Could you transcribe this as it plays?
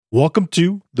Welcome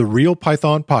to the Real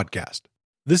Python Podcast.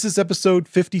 This is episode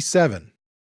 57.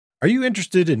 Are you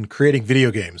interested in creating video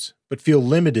games, but feel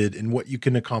limited in what you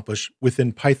can accomplish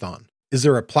within Python? Is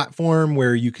there a platform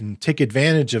where you can take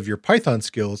advantage of your Python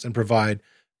skills and provide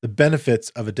the benefits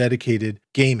of a dedicated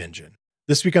game engine?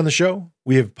 This week on the show,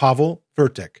 we have Pavel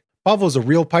Virtek. Pavel is a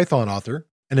real Python author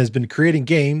and has been creating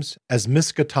games as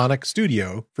Miskatonic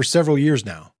Studio for several years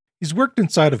now. He's worked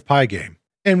inside of Pygame,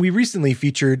 and we recently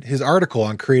featured his article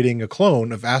on creating a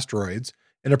clone of Asteroids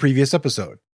in a previous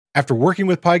episode. After working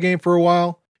with Pygame for a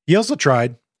while, he also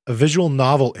tried a visual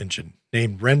novel engine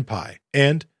named RenPy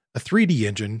and a 3D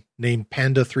engine named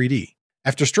Panda 3D.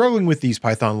 After struggling with these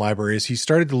Python libraries, he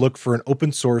started to look for an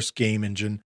open source game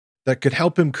engine that could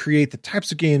help him create the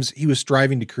types of games he was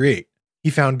striving to create.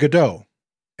 He found Godot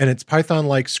and its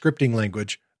Python-like scripting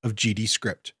language of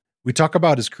GDScript. We talk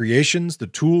about his creations, the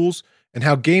tools, and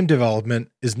how game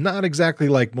development is not exactly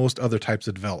like most other types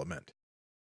of development.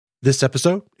 This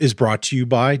episode is brought to you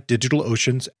by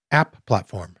DigitalOcean's app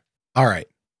platform. All right,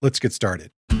 let's get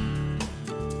started.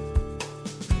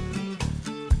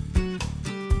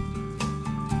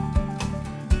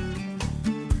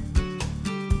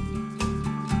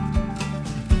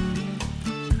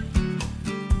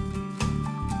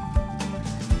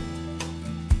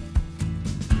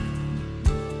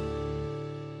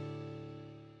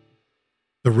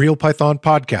 The Real Python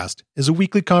Podcast is a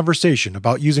weekly conversation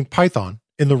about using Python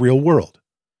in the real world.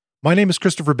 My name is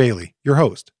Christopher Bailey, your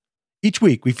host. Each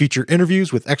week, we feature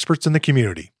interviews with experts in the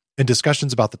community and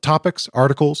discussions about the topics,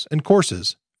 articles, and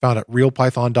courses found at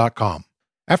realpython.com.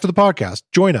 After the podcast,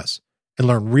 join us and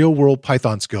learn real-world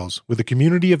Python skills with a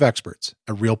community of experts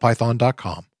at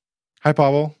realpython.com. Hi,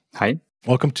 Pavel. Hi.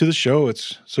 Welcome to the show.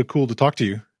 It's so cool to talk to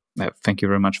you. Thank you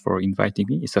very much for inviting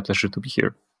me. It's a pleasure to be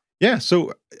here. Yeah,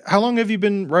 so how long have you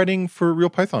been writing for Real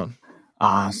Python?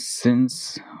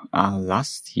 Since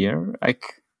last year,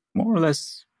 like more or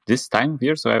less this time of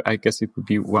year. So I guess it would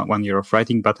be one year of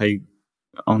writing, but I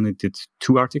only did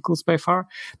 2 articles by far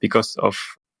because of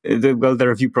the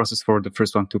review process for the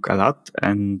first one took a lot,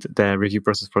 and the review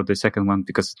process for the second one,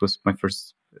 because it was my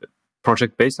first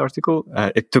project-based article,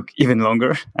 it took even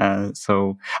longer.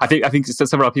 So I think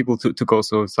several people took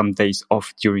also some days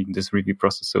off during this review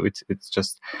process. So it's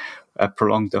just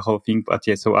prolonged the whole thing. But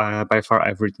yeah, so by far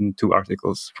I've written 2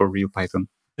 articles for Real Python.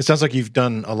 It sounds like you've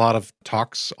done a lot of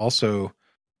talks, also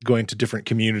going to different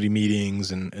community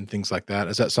meetings and things like that.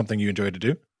 Is that something you enjoy to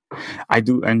do? I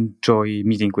do enjoy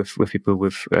meeting with people,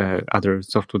 with other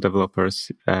software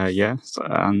developers. Yes,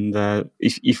 and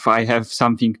if I have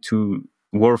something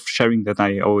worth sharing, that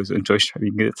I always enjoy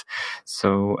sharing it.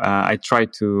 So I try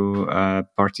to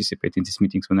participate in these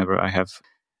meetings whenever I have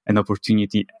an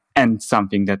opportunity and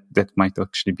something that might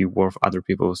actually be worth other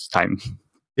people's time.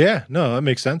 Yeah, no, that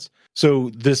makes sense.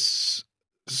 So this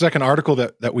second article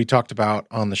that we talked about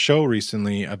on the show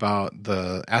recently about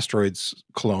the Asteroids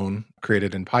clone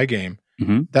created in Pygame,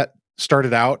 that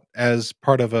started out as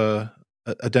part of a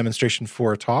demonstration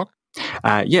for a talk?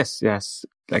 Yes.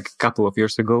 Like a couple of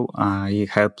years ago, I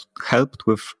helped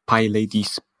with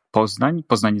PyLadies Poznań.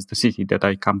 Poznań is the city that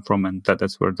I come from, and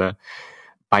that's where the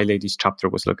PyLadies chapter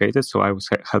was located. So I was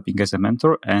helping as a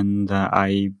mentor, and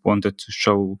I wanted to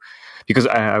show, because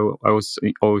I was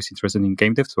always interested in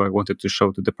game dev, so I wanted to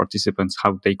show to the participants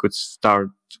how they could start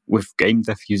with game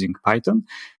dev using Python.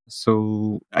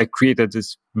 So I created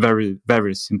this very,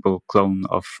 very simple clone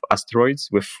of Asteroids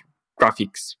with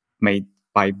graphics made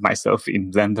by myself in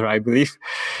Blender, I believe,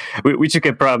 which you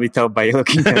can probably tell by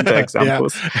looking at the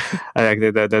examples, like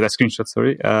the screenshot,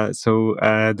 sorry. So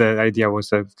the idea was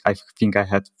that I think I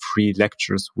had 3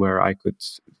 lectures where I could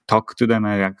talk to them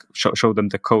and show them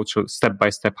the code, show step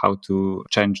by step how to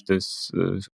change this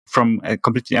from a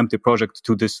completely empty project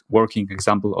to this working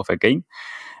example of a game,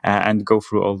 and go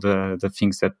through all the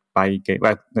things that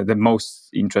Pygame, the most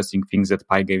interesting things that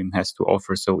Pygame has to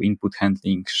offer. So input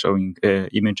handling, showing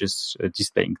images,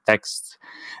 displaying text,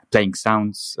 playing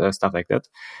sounds, stuff like that.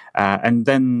 And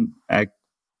then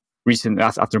recently,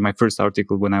 after my first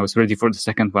article, when I was ready for the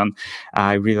second one,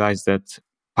 I realized that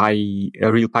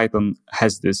Real Python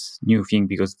has this new thing,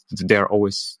 because they're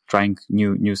always trying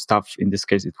new stuff. In this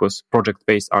case, it was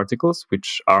project-based articles,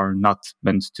 which are not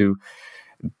meant to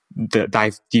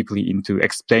dive deeply into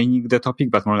explaining the topic,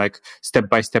 but more like step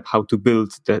by step how to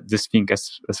build this thing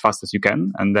as fast as you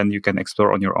can, and then you can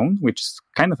explore on your own, which is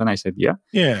kind of a nice idea.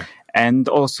 Yeah. And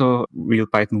also, Real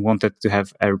Python wanted to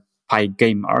have a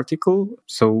Pygame article,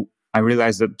 so I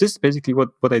realized that this is basically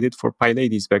what I did for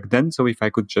PyLadies back then. So if I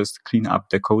could just clean up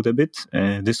the code a bit,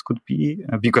 this could be,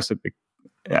 because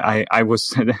I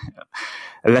was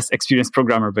a less experienced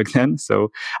programmer back then,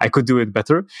 so I could do it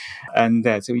better. And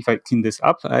so if I clean this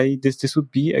up, this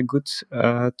would be a good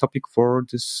topic for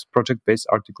this project-based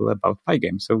article about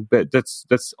Pygame. So that's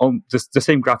the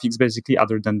same graphics basically,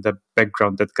 other than the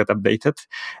background that got updated.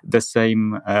 The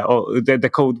same, the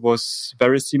code was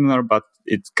very similar, but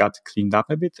it got cleaned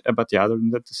up a bit. But yeah, other than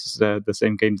that, this is the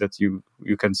same game that you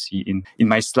can see in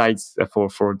my slides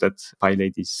for that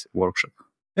PyLadies workshop.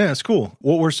 Yeah, it's cool.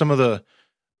 What were some of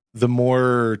the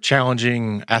more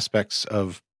challenging aspects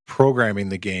of programming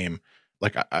the game?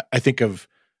 Like I think of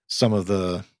some of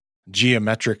the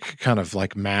geometric kind of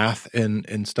like math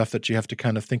and stuff that you have to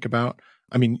kind of think about.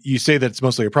 I mean, you say that it's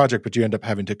mostly a project, but you end up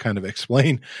having to kind of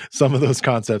explain some of those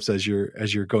concepts as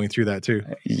you're going through that too.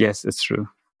 Yes, it's true.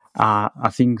 I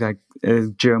think like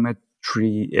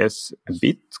geometry is a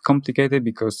bit complicated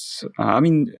because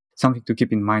something to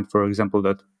keep in mind, for example,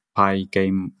 that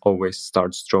Pygame always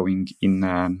starts drawing in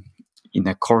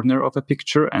a corner of a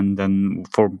picture, and then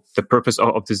for the purpose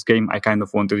of this game, I kind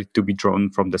of wanted it to be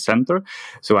drawn from the center,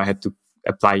 so I had to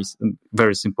apply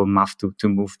very simple math to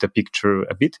move the picture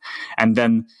a bit, and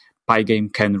then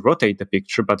Pygame can rotate the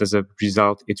picture, but as a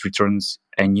result, it returns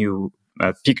a new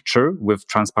picture with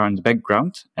transparent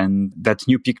background, and that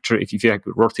new picture, if you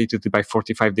rotate it by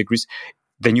 45 degrees,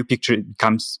 the new picture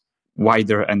becomes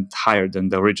wider and higher than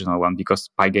the original one, because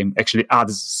Pygame actually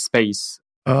adds space.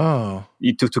 To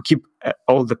keep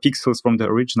all the pixels from the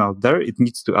original there, it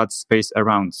needs to add space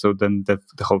around, so then the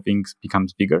whole thing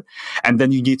becomes bigger. And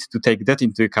then you need to take that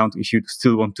into account if you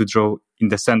still want to draw in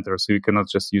the center, so you cannot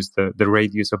just use the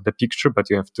radius of the picture, but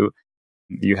you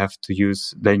have to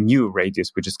use the new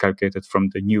radius, which is calculated from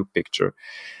the new picture,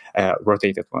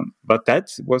 rotated one. But that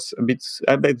was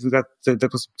that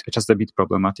was just a bit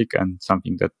problematic, and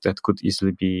something that could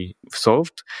easily be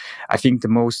solved. I think the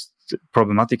most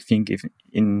problematic thing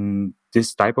in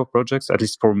this type of projects, at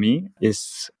least for me,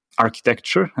 is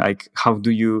architecture. Like, how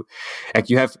do you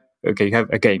have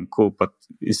a game, cool, but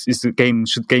should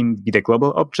game be the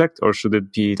global object, or should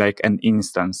it be like an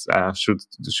instance? Should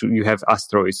you have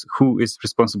asteroids? Who is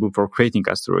responsible for creating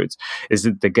asteroids? Is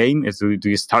it the game? Do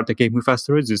you start a game with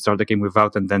asteroids? Do you start a game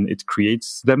without, and then it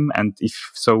creates them? And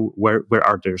if so, where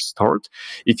are they stored?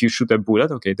 If you shoot a bullet,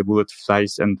 the bullet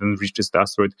flies and then reaches the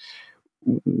asteroid.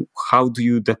 How do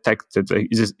you detect that?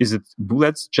 Is it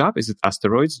bullet's job? Is it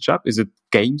asteroid's job? Is it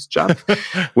game's job?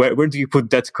 where do you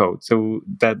put that code? So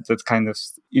that kind of,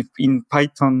 if in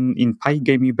Python, in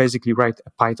Pygame, you basically write a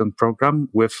Python program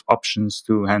with options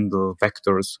to handle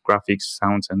vectors, graphics,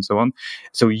 sounds, and so on.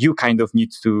 So you kind of need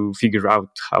to figure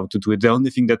out how to do it. The only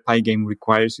thing that Pygame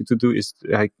requires you to do is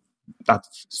not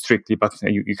strictly, but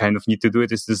you kind of need to do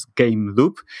it, is this game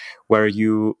loop where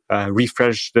you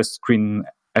refresh the screen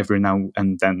every now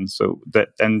and then. So that,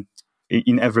 and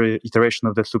in every iteration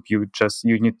of that loop, you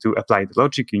need to apply the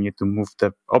logic, you need to move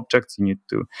the objects, you need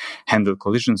to handle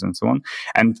collisions and so on.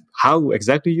 And how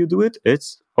exactly you do it,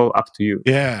 it's all up to you.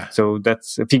 Yeah. So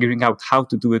that's figuring out how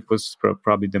to do it was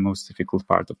probably the most difficult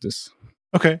part of this.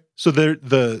 Okay. So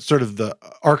the sort of the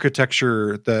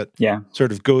architecture that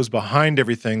sort of goes behind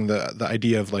everything, the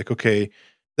idea of like, okay,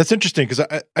 that's interesting, because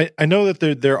I know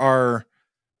that there are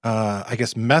I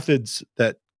guess methods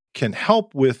that can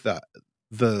help with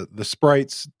the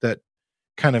sprites that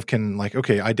kind of can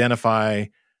identify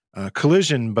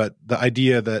collision, but the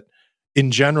idea that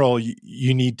in general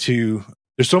you need to,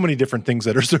 there's so many different things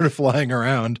that are sort of flying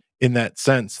around in that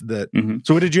sense that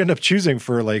So what did you end up choosing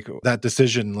for like that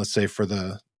decision, let's say for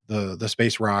the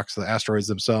space rocks, the asteroids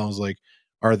themselves? Like,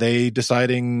 are they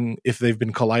deciding if they've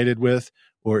been collided with,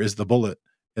 or is the bullet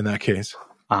in that case?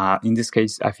 In this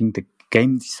case, I think the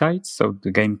game decides. So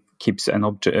the game keeps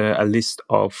a list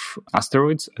of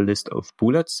asteroids, a list of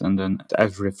bullets, and then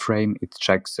every frame it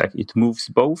checks, it moves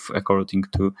both according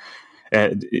to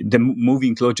the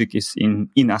moving logic is in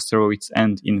asteroids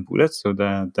and in bullets. So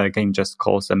the game just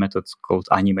calls a method called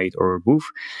animate or move,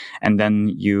 and then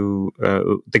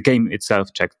the game itself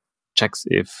checks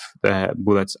if the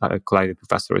bullets are collided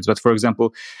with asteroids. But for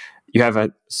example, you have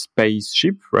a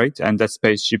spaceship, right? And that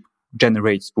spaceship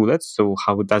generates bullets. So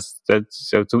how does that?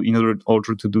 So in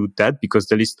order to do that, because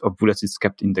the list of bullets is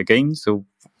kept in the game. So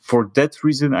for that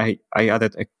reason, I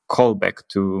added a callback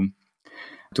to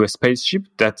a spaceship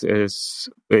that is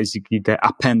basically the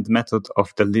append method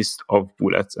of the list of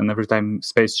bullets. And every time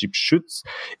spaceship shoots,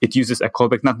 it uses a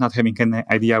callback, not having any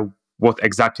idea what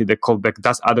exactly the callback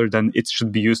does, other than it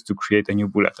should be used to create a new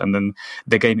bullet. And then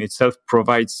the game itself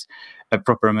provides a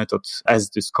proper method as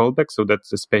this callback, so that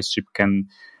the spaceship can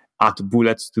add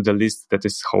bullets to the list that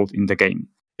is held in the game.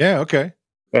 Yeah, okay.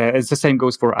 It's the same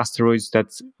goes for asteroids,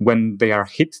 that when they are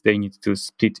hit, they need to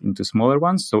split into smaller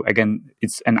ones. So again,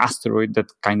 it's an asteroid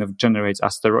that kind of generates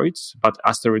asteroids, but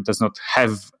asteroid does not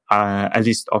have a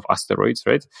list of asteroids,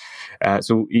 right?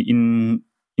 So in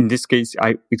this case,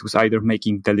 it was either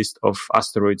making the list of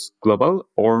asteroids global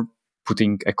or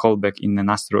putting a callback in an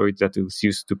asteroid that was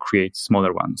used to create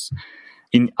smaller ones.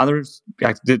 In others,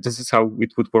 this is how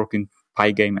it would work in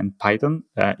Pygame and Python.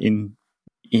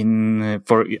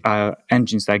 For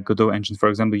engines like Godot engine, for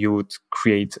example, you would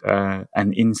create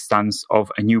an instance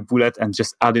of a new bullet and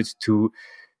just add it to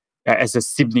as a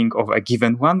sibling of a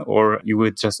given one, or you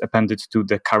would just append it to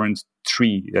the current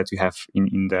tree that you have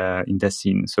in the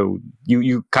scene. So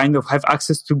you kind of have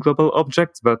access to global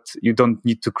objects, but you don't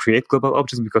need to create global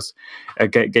objects because a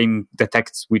game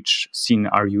detects which scene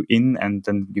are you in, and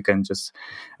then you can just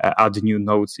add new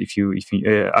nodes if you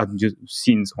add new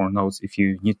scenes or nodes if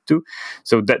you need to.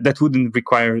 So that wouldn't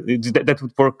require that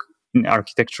would work in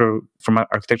architecture from an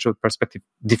architectural perspective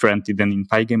differently than in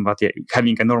Pygame, but yeah,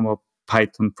 having a normal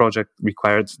Python project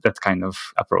required that kind of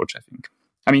approach, I think.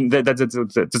 I mean, that's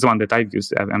the one that I've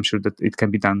used. I'm sure that it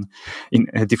can be done in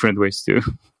different ways too.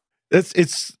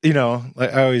 It's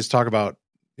like I always talk about,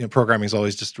 programming is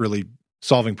always just really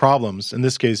solving problems. In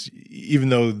this case, even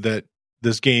though that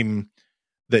this game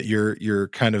that you're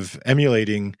kind of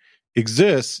emulating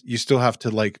exists, you still have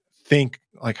to think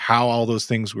how all those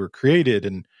things were created.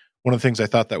 And one of the things I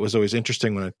thought that was always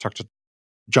interesting when I talked to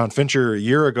John Fincher a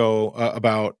year ago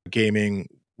about gaming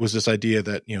was this idea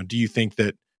that, do you think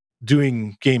that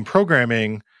doing game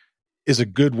programming is a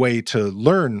good way to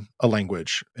learn a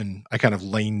language? And I kind of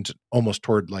leaned almost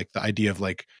toward the idea of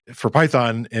for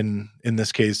Python in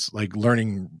this case,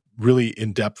 learning really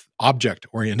in-depth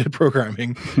object-oriented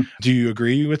programming. Do you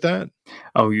agree with that?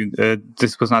 Oh,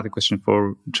 this was not a question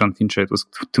for John Fincher. It was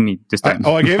to me this time.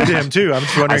 I gave it to him too. I'm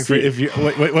just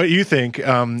wondering what you think,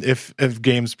 if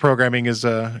games programming is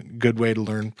a good way to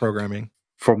learn programming.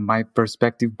 From my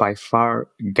perspective, by far,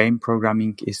 game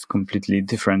programming is completely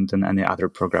different than any other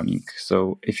programming.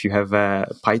 So if you have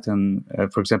a Python,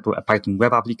 for example, a Python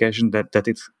web application, that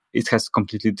it has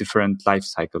completely different life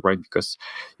cycle, right? Because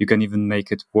you can even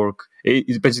make it work.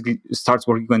 It basically starts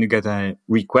working when you get a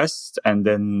request and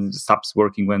then stops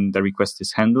working when the request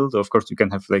is handled. Of course, you can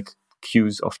have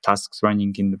queues of tasks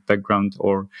running in the background,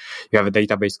 or you have a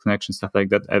database connection, stuff like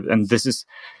that. And this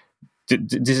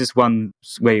is one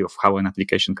way of how an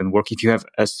application can work. If you have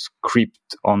a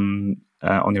script on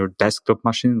your desktop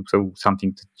machine, so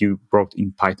something that you brought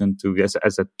in Python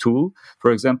as a tool,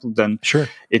 for example, then sure,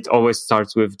 it always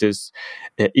starts with this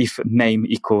if name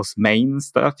equals main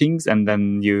things, and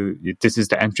then this is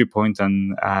the entry point,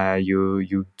 and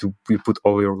you put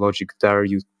all your logic there,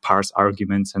 you parse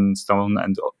arguments and so on.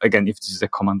 And again, if this is a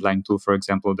command line tool, for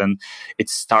example, then it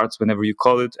starts whenever you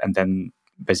call it, and then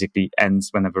basically ends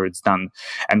whenever it's done.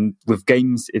 And with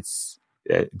games, it's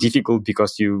difficult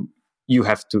because you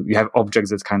have objects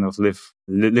that kind of live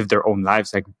their own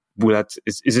lives. Like bullet,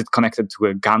 is it connected to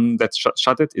a gun that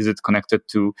shot it? Is it connected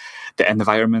to the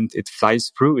environment it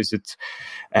flies through? Is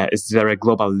there a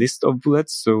global list of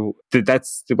bullets? So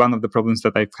that's one of the problems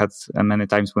that I've had many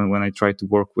times when I try to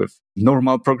work with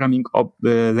normal programming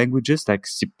languages like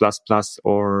C++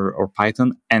 or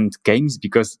Python and games,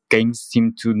 because games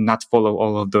seem to not follow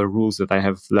all of the rules that I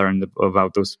have learned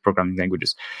about those programming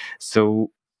languages.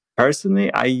 So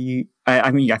personally, I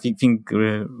think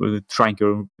trying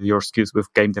your skills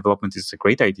with game development is a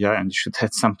great idea, and you should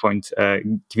at some point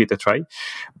give it a try.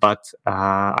 But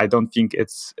I don't think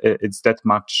it's that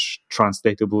much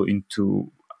translatable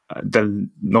into the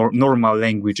normal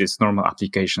languages, normal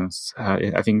applications.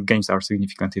 I think games are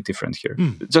significantly different here.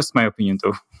 Just my opinion,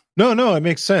 though. No, it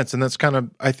makes sense, and that's kind of,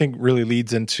 I think, really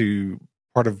leads into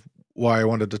part of why I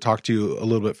wanted to talk to you a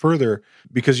little bit further,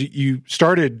 because you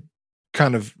started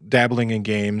kind of dabbling in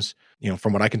games,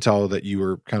 from what I can tell, that you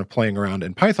were kind of playing around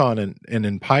in Python and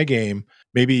in Pygame.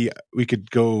 Maybe we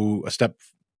could go a step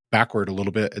backward a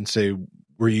little bit and say,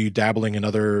 were you dabbling in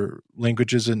other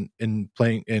languages in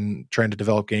playing, in trying to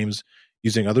develop games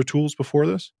using other tools before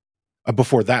this?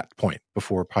 Before that point,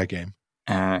 before Pygame?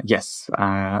 Yes.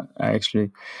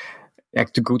 Actually,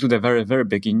 to go to the very, very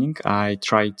beginning, I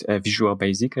tried Visual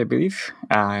Basic, I believe.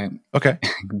 Okay.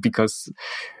 Because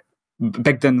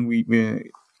back then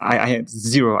I had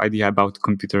zero idea about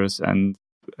computers and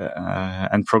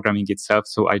programming itself,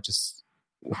 so I just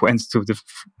went to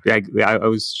I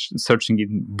was searching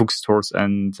in bookstores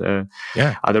and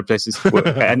other places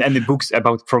and the books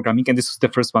about programming, and this was the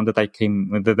first one that I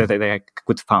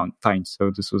could find.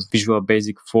 So this was Visual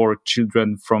Basic for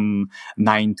children from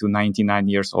 9 to 99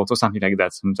 years old, or something like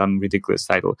that, some ridiculous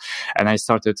title. And I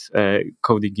started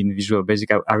coding in Visual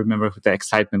Basic. I remember the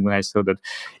excitement when I saw that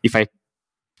if I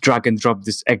drag and drop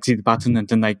this exit button and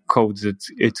then I code that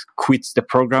it quits the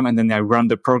program, and then I run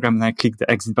the program and I click the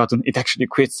exit button, it actually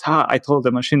quits. I told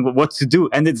the machine what to do,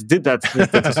 and it did that.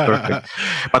 That was perfect.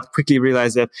 But quickly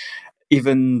realized that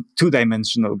even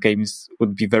two-dimensional games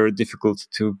would be very difficult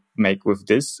to make with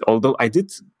this. Although I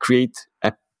did create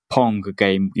a Pong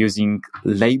game using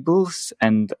labels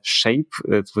and shape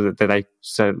that I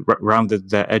rounded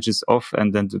the edges off,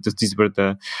 and then these were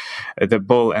the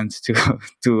ball and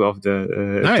two of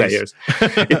the players.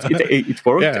 It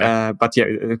worked, but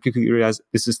I quickly realized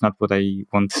this is not what I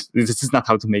want. This is not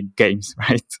how to make games,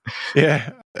 right?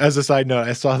 Yeah. As a side note,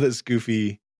 I saw this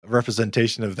goofy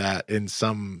representation of that in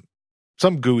some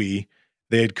GUI.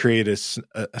 They had created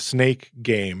a snake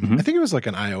game. Mm-hmm. I think it was like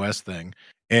an iOS thing.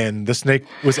 And the snake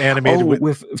was animated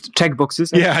with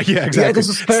checkboxes. Yeah, exactly. Yeah, this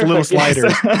was perfect. Little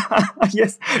sliders.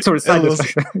 Yes. Sorry, sliders.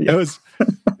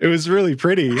 It was really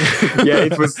pretty. Yeah,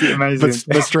 it was amazing.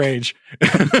 but strange.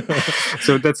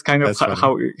 So that's kind of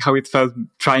how it felt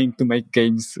trying to make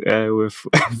games with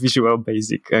Visual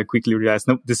Basic. I quickly realized,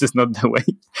 no, this is not the way.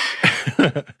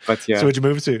 But yeah. So what'd you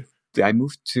move to? I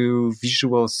moved to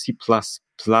Visual C++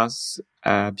 because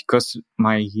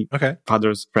my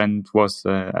father's friend was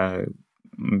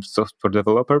software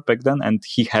developer back then, and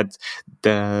he had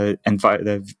the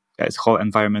whole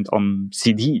environment on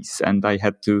CDs, and I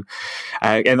had to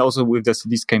and also with the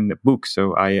CDs came the book,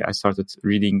 so I started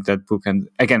reading that book. And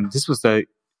again, this was the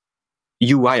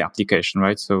UI application,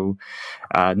 right? So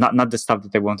not the stuff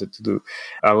that I wanted to do.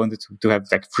 I wanted to have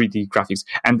like 3D graphics,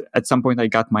 and at some point I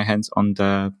got my hands on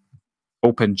the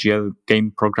OpenGL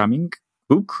game programming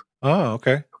book. Oh,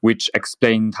 okay. Which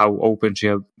explained how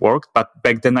OpenGL worked, but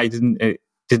back then I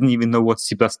didn't even know what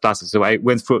C++ is. So I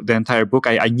went through the entire book.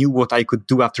 I knew what I could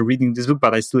do after reading this book,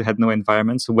 but I still had no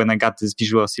environment. So when I got this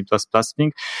Visual C++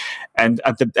 thing, and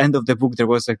at the end of the book there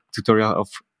was a tutorial of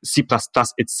C++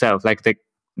 itself, like the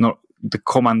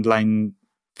command line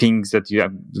things that you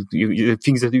have,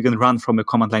 things that you can run from a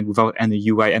command line without any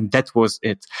UI, and that was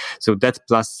it. So that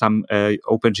plus some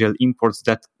OpenGL imports,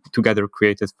 that together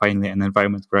created finally an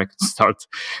environment where I could start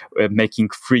making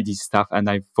 3D stuff. And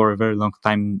for a very long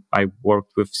time, I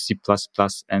worked with C++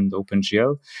 and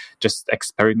OpenGL, just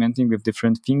experimenting with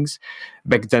different things.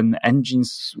 Back then,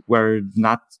 engines were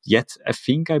not yet a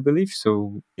thing, I believe.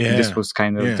 So this was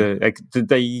kind of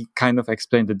they kind of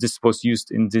explained that this was used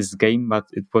in this game, but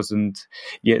it wasn't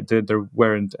yet. There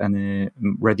weren't any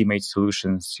ready-made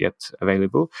solutions yet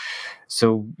available.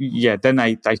 So then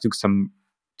I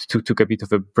took a bit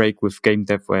of a break with game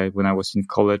dev when I was in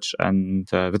college, and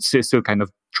but still kind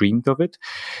of dreamed of it.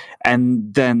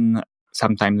 And then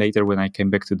sometime later, when I came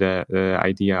back to the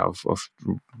idea of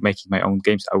making my own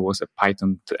games, I was a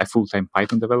full-time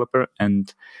Python developer,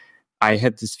 and I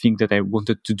had this thing that I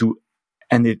wanted to do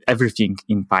everything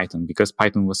in Python, because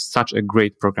Python was such a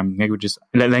great programming language.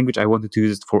 I wanted to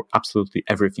use it for absolutely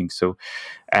everything. So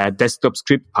desktop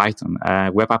script, Python,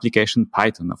 web application,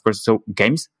 Python, of course. So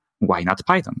games, why not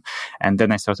Python? And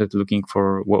then I started looking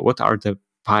for what are the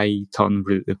Python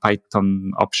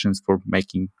options for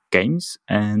making games,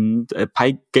 and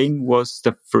Pygame was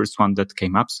the first one that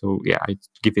came up. So I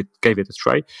gave it a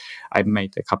try. I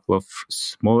made a couple of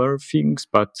smaller things,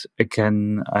 but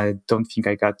again, I don't think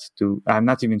I'm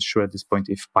not even sure at this point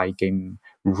if Pygame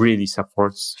really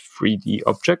supports 3D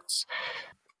objects.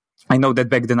 I know that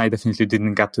back then I definitely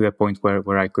didn't get to a point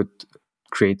where I could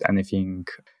create anything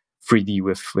 3D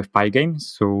with Pygame.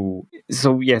 So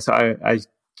I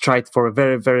tried for a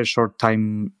very, very short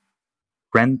time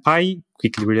RenPy.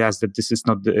 Quickly realized that this is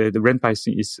not the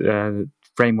RenPy is a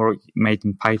framework made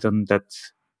in Python that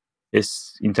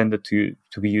is intended to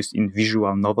be used in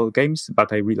visual novel games.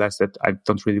 But I realized that I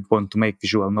don't really want to make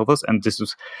visual novels, and this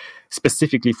was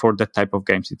specifically for that type of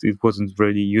games. It wasn't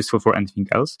really useful for anything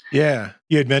else. Yeah,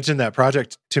 you had mentioned that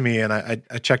project to me, and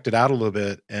I checked it out a little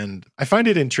bit, and I find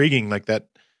it intriguing. Like that,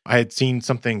 I had seen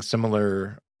something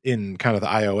similar in kind of the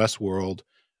iOS world.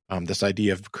 This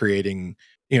idea of creating,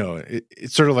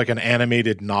 it's sort of like an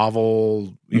animated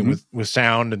novel with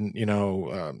sound and,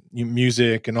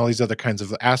 music and all these other kinds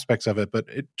of aspects of it. But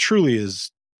it truly is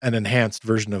an enhanced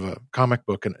version of a comic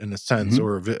book in a sense,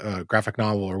 or a graphic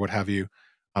novel or what have you,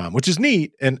 which is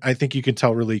neat. And I think you can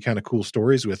tell really kind of cool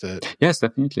stories with it. Yes,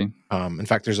 definitely. In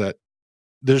fact,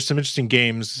 there's some interesting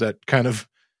games that kind of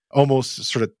almost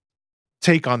sort of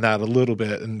take on that a little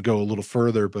bit and go a little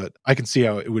further, but I can see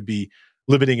how it would be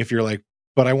limiting if you're like,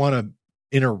 but I want to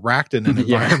interact in an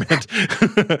environment.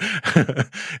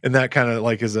 And that kind of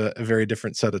like is a very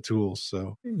different set of tools.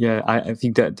 So yeah, I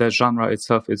think that the genre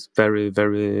itself is very,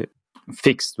 very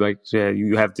fixed. Like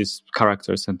you have these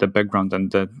characters and the background and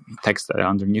the text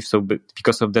underneath. So but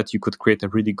because of that, you could create a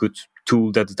really good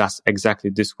tool that does exactly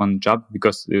this one job,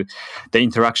 because the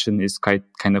interaction is kind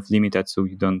of limited. So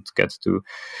you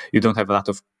don't have a lot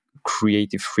of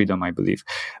creative freedom, I believe.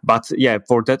 But yeah,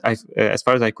 for that, as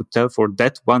far as I could tell, for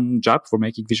that one job, for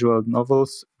making visual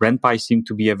novels, RenPy seemed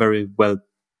to be a very well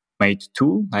made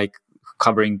tool, like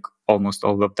covering almost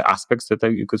all of the aspects that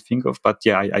you could think of. But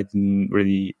yeah, I didn't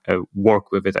really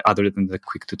work with it other than the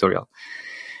quick tutorial.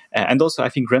 And also, I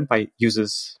think RenPy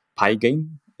uses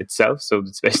Pygame itself, so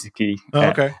it's basically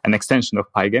an extension of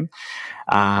Pygame.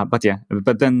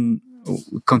 But then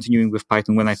continuing with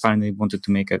Python, when I finally wanted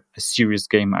to make a serious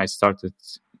game, I started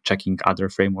checking other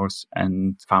frameworks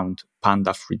and found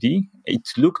Panda 3D. It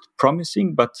looked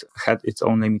promising, but had its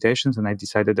own limitations. And I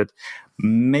decided that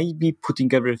maybe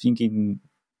putting everything in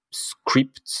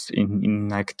scripts, in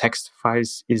like text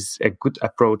files, is a good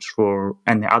approach for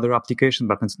any other application,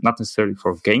 but not necessarily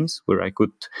for games, where I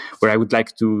would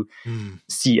like to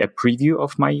see a preview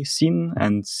of my scene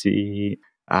and see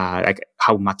like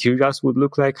how materials would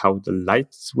look like, how the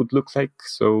lights would look like.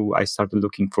 So I started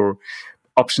looking for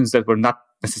options that were not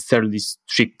necessarily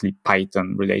strictly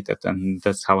Python related, and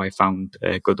that's how I found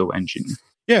Godot engine.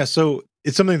 Yeah, so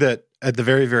it's something that at the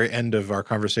very, very end of our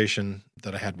conversation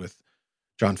that I had with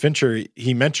John Fincher,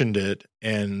 he mentioned it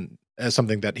and as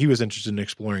something that he was interested in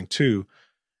exploring too.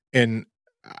 And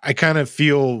I kind of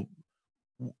feel,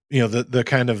 the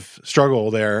kind of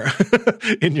struggle there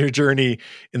in your journey,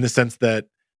 in the sense that,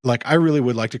 like, I really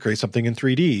would like to create something in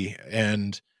 3D,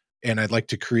 and I'd like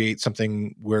to create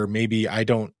something where maybe I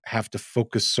don't have to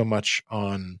focus so much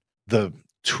on the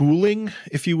tooling,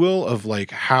 if you will, of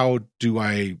like, how do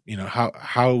I,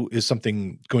 how is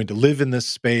something going to live in this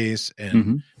space,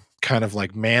 and kind of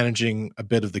like managing a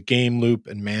bit of the game loop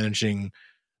and managing,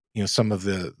 some of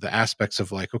the aspects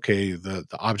of like, okay, the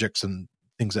objects and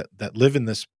things that live in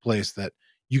this place, that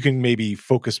you can maybe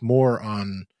focus more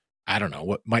on, I don't know,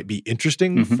 what might be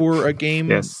interesting for a game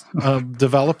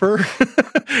developer,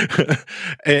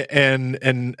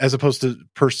 and as opposed to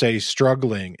per se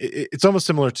struggling. It's almost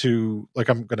similar to, like,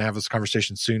 I'm going to have this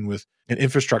conversation soon with an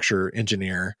infrastructure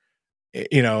engineer,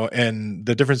 and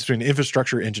the difference between an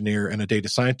infrastructure engineer and a data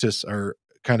scientist are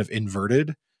kind of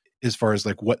inverted as far as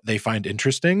like what they find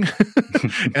interesting.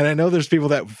 And I know there's people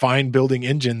that find building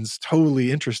engines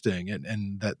totally interesting,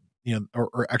 and that,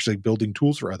 or actually building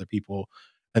tools for other people.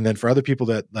 And then for other people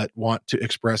that want to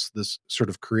express this sort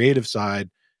of creative side,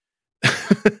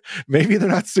 maybe they're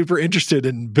not super interested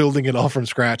in building it all from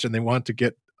scratch, and they want to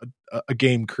get a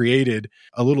game created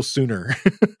a little sooner,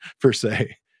 per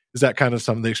se. Is that kind of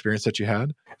some of the experience that you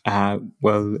had?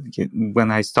 Well,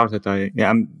 when I started,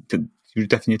 you're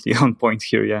definitely on point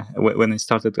here. Yeah, when I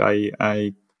started,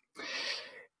 I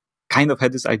kind of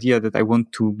had this idea that I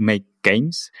want to make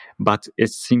games, but it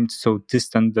seemed so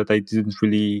distant that I didn't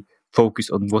really focus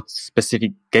on what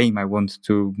specific game I want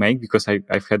to make, because I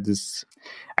felt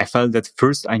that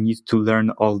first I need to learn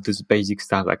all this basic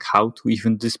stuff, like how to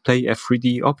even display a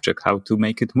 3D object, how to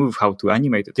make it move, how to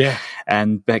animate it. Yeah.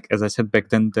 And as I said, back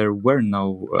then there were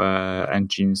no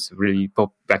engines, really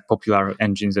popular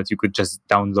engines that you could just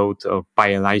download or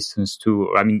buy a license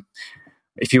to. I mean,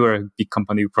 if you were a big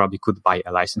company, you probably could buy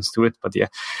a license to it. But yeah,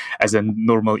 as a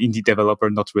normal indie developer,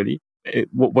 not really.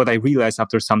 What I realized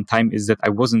after some time is that I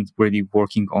wasn't really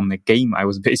working on a game. I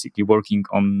was basically working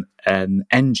on an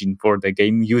engine for the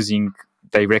game, using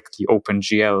directly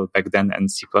OpenGL back then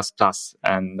and C++.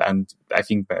 And I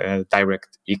think DirectX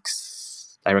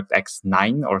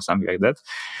 9 or something like that,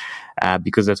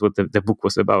 because that's what the book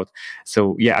was about.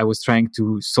 So yeah, I was trying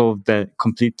to solve the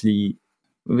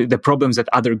problems that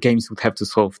other games would have to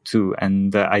solve too,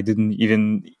 and I didn't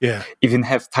even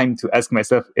have time to ask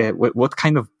myself, what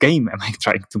kind of game am I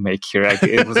trying to make here? Like,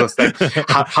 it was just like,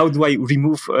 how do I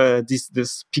remove these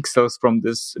pixels from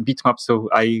this bitmap so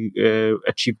I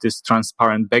achieve this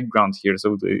transparent background here?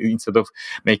 So instead of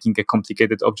making a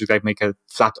complicated object, I make a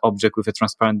flat object with a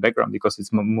transparent background, because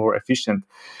it's more efficient.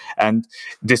 And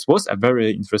this was a very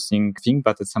interesting thing,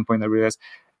 but at some point I realized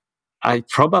I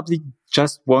probably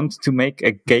just want to make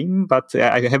a game, but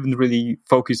I haven't really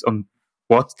focused on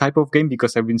what type of game,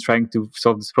 because I've been trying to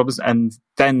solve these problems. And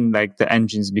then like the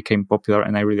engines became popular,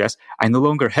 and I realized I no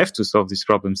longer have to solve these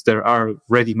problems. There are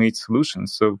ready-made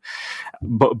solutions. So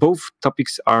both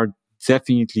topics are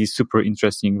definitely super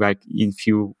interesting. Like if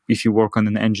you work on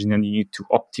an engine and you need to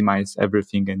optimize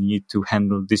everything and you need to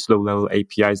handle these low level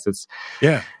APIs,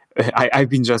 I've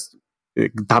been just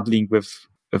dabbling with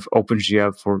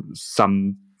OpenGL for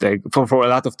some for a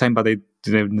lot of time, but I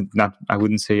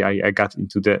wouldn't say I got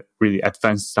into the really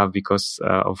advanced stuff because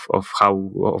of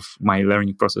my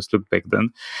learning process looked back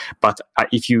then. But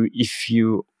if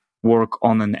you work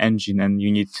on an engine and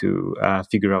you need to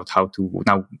figure out how to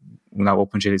now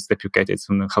OpenGL is deprecated,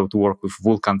 so how to work with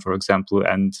Vulkan, for example,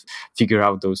 and figure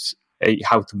out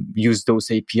how to use those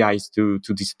APIs to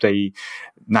display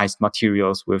nice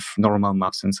materials with normal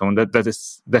maps and so on. That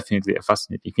is definitely a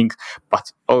fascinating thing.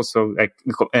 But also,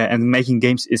 and making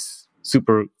games is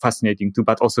super fascinating too,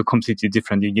 but also completely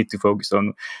different. You need to focus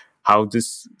on how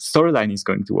this storyline is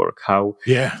going to work. How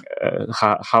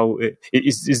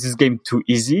is this game too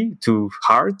easy, too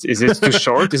hard? Is it too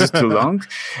short? Is it too long?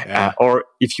 Or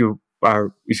if you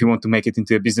want to make it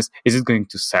into a business, is it going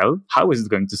to sell? How is it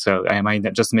going to sell? Am I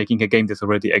just making a game that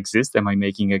already exists? Am I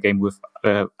making a game with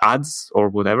ads or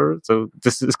whatever? So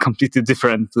this is a completely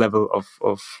different level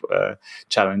of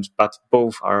challenge, but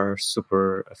both are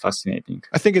super fascinating.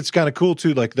 I think it's kind of cool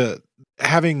too, like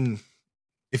having,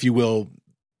 if you will,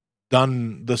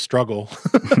 done the struggle,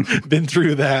 been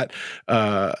through that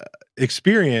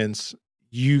experience,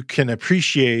 you can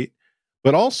appreciate.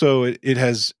 But also it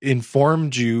has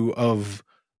informed you of,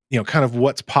 kind of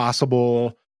what's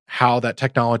possible, how that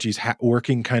technology is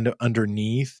working kind of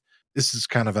underneath. This is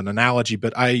kind of an analogy,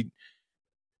 but I've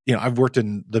worked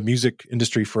in the music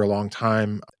industry for a long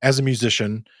time as a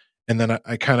musician. And then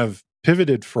I kind of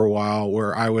pivoted for a while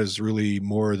where I was really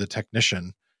more the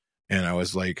technician, and I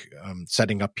was like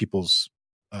setting up people's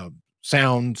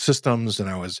sound systems,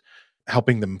 and I was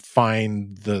helping them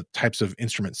find the types of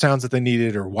instrument sounds that they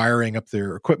needed, or wiring up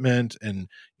their equipment, and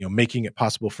making it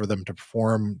possible for them to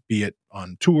perform, be it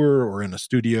on tour or in a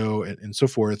studio, and so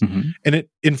forth. Mm-hmm. And it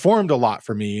informed a lot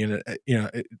for me, and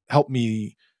it helped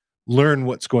me learn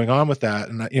what's going on with that.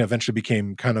 And eventually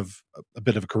became kind of a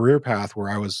bit of a career path where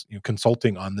I was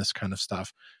consulting on this kind of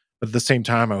stuff. But at the same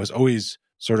time, I was always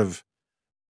sort of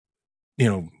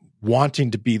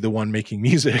wanting to be the one making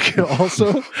music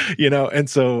also, and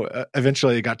so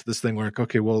eventually I got to this thing where,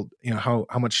 okay, well, how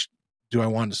much do I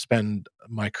want to spend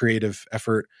my creative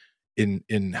effort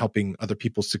in helping other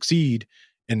people succeed,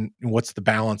 and what's the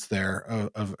balance there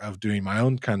of doing my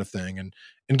own kind of thing. And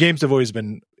games have always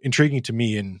been intriguing to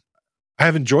me, and I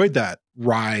have enjoyed that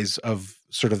rise of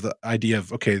sort of the idea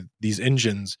of, okay, these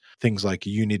engines, things like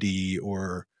Unity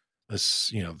or this,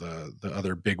 the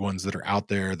other big ones that are out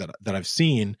there that I've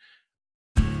seen.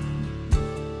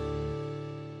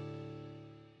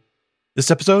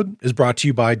 This episode is brought to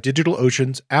you by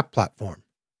DigitalOcean's App Platform.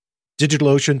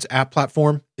 DigitalOcean's App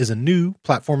Platform is a new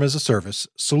platform as a service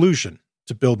solution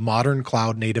to build modern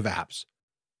cloud-native apps.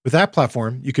 With App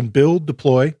Platform, you can build,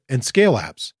 deploy, and scale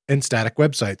apps and static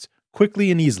websites quickly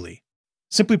and easily.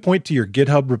 Simply point to your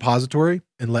GitHub repository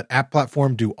and let App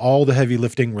Platform do all the heavy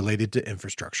lifting related to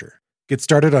infrastructure. Get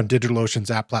started on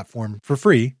DigitalOcean's App Platform for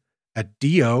free at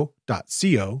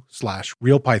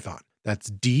do.co/RealPython. That's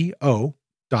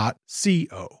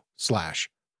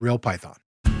do.co/RealPython.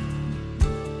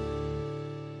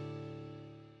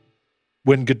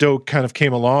 When Godot kind of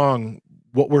came along,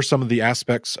 what were some of the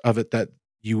aspects of it that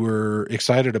you were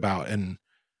excited about and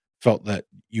felt that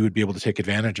you would be able to take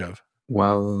advantage of?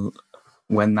 Well,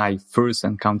 when I first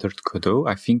encountered Godot,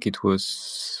 I think it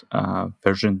was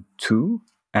version 2,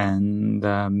 and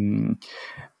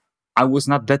I was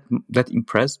not that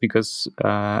impressed because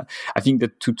I think the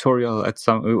tutorial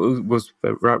was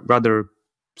rather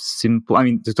simple. I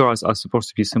mean, tutorials are supposed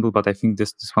to be simple, but I think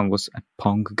this one was a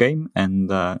Pong game, and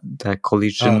the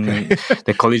collision,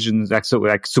 the collisions like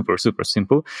super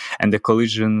simple, and the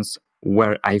collisions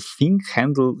were, I think,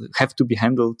 have to be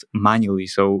handled manually.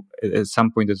 So at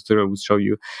some point, the tutorial would show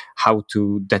you how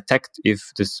to detect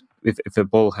if a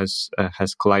ball has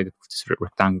collided with these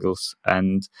rectangles,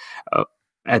 and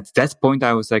at that point,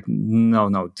 I was like,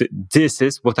 no, this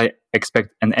is what I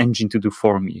expect an engine to do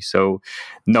for me. So,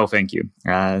 no, thank you.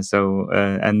 And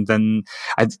then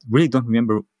I really don't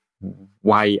remember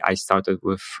why I started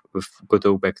with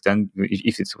Godot back then.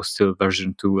 If it was still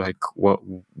version 2, like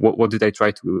what did I try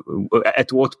to?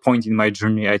 At what point in my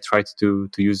journey I tried to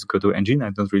use Godot engine? I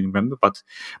don't really remember. But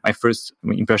my first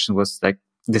impression was like,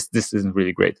 this isn't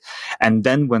really great. And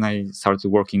then when I started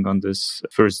working on this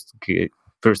first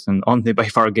and only by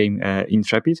far game,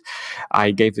 Intrepid, I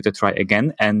gave it a try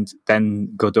again, and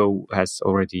then Godot has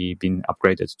already been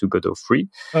upgraded to Godot 3.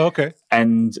 Oh, okay.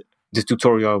 And the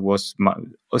tutorial was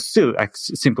still like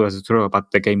simple as a tutorial,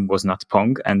 but the game was not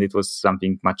Pong, and it was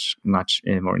something much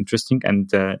more interesting. And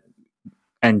the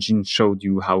engine showed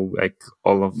you how like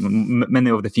all of many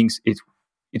of the things it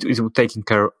was taking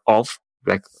care of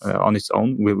like on its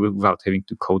own without having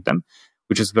to code them,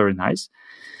 which is very nice.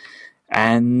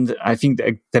 And I think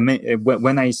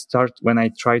when I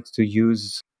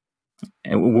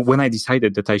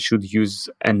decided that I should use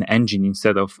an engine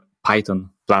instead of Python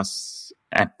plus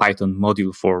a Python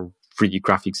module for 3D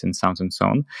graphics and sounds and so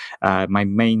on, my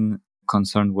main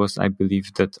concern was, I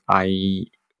believe, that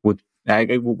what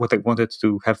I wanted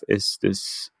to have is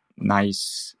this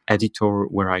nice editor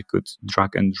where I could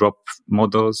drag and drop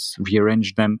models,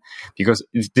 rearrange them, because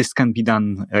this can be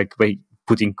done like by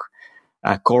putting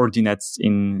coordinates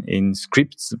in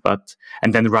scripts,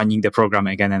 and then running the program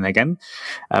again and again.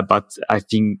 But I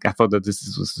thought that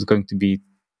this was going to be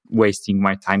wasting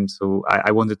my time. So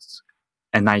I wanted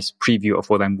a nice preview of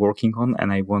what I'm working on.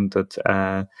 And I wanted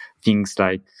things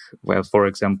like, well, for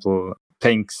example,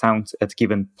 playing sounds at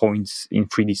given points in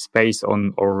 3D space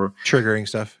or triggering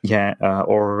stuff. Yeah.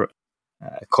 Or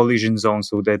collision zone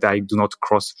so that I do not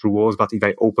cross through walls, but if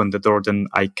I open the door, then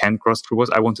I can cross through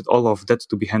walls. I wanted all of that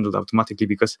to be handled automatically,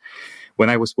 because when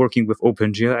I was working with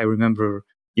OpenGL, I remember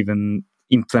even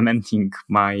implementing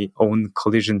my own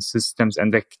collision systems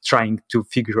and like trying to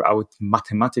figure out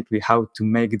mathematically how to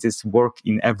make this work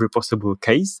in every possible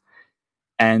case.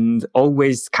 And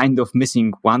always kind of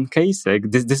missing one case. Like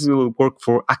this will work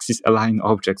for axis aligned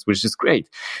objects, which is great.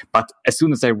 But as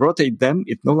soon as I rotate them,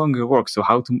 it no longer works. So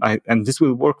and this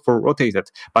will work for rotated,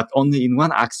 but only in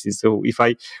one axis. So if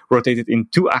I rotate it in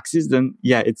two axes, then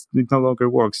it no longer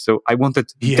works. So I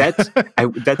wanted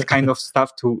that kind of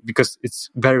stuff because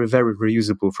it's very, very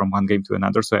reusable from one game to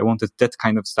another. So I wanted that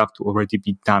kind of stuff to already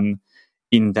be done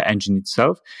in the engine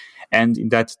itself. And in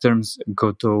that terms,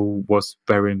 Godot was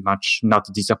very much not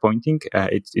disappointing.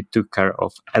 It took care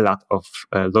of a lot of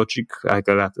logic, like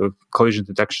a lot of collision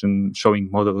detection, showing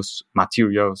models,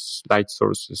 materials, light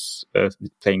sources,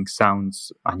 playing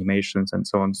sounds, animations, and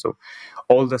so on. So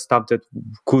all the stuff that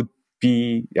could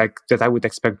be that I would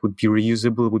expect would be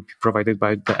reusable, would be provided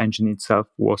by the engine itself,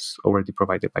 was already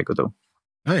provided by Godot.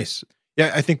 Nice.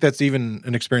 Yeah, I think that's even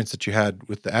an experience that you had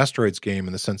with the Asteroids game,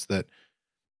 in the sense that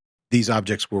these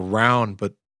objects were round,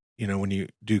 but when you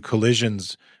do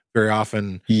collisions, very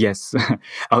often. Yes.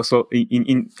 Also,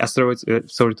 in Asteroids,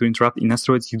 sorry to interrupt. In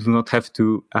Asteroids, you don't have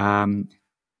to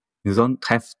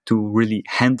really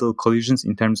handle collisions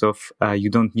in terms of you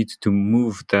don't need to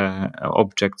move the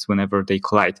objects whenever they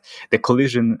collide. The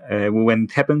collision, when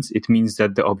it happens, it means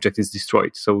that the object is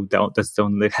destroyed. So that's the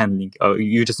only handling.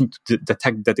 You just need to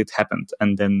detect that it happened,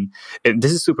 and then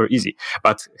this is super easy.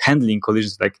 But handling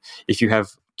collisions, like if you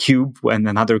have cube and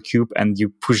another cube and you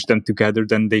push them together,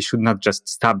 then they should not just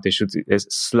stop, they should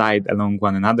slide along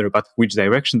one another, but which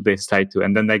direction they slide to,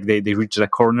 and then like they reach the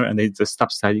corner and they just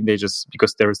stop sliding,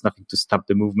 because there is nothing to stop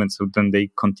the movement, so then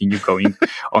they continue going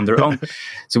on their own.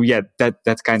 So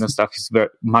that kind of stuff is very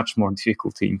much more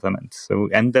difficult to implement. So,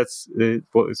 and that's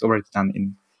what is already done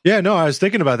in. Yeah, no, I was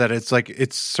thinking about that. It's like,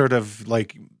 it's sort of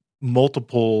like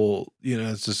multiple,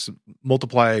 it's just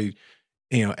multiply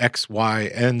X, Y,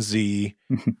 and Z.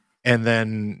 And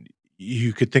then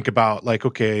you could think about like,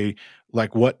 okay,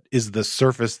 like what is the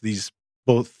surface these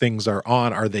both things are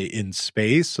on? Are they in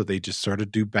space? So they just sort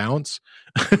of do bounce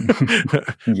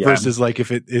versus like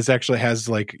if it is actually has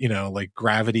like, like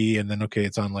gravity, and then, okay,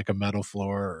 it's on like a metal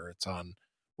floor or it's on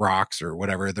rocks or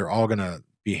whatever. They're all going to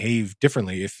behave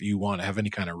differently if you want to have any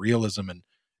kind of realism. And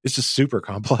it's just super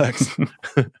complex.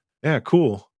 Yeah,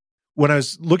 cool. When I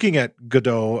was looking at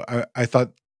Godot, I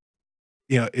thought,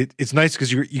 it's nice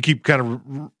because you keep kind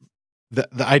of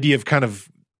the idea of kind of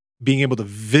being able to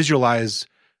visualize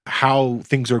how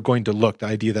things are going to look. The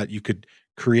idea that you could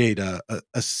create a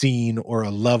scene or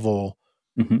a level,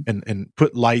 and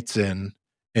put lights in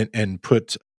and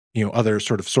put other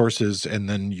sort of sources, and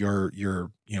then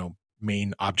your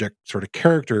main object sort of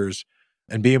characters,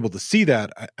 and be able to see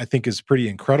that, I think is pretty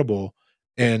incredible.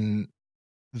 And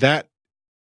that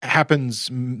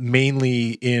happens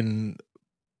mainly in,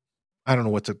 I don't know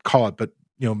what to call it, but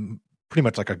pretty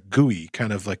much like a GUI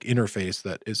kind of like interface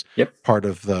that is part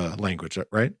of the language,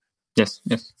 right? Yes,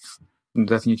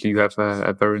 definitely. You have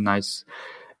a very nice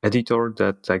editor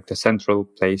that like the central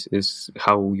place is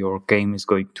how your game is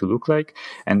going to look like,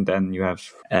 and then you have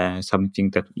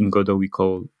something that in Godot we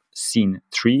call scene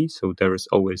tree. So there is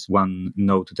always one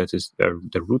node that is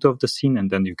the root of the scene,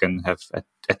 and then you can have a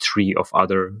a tree of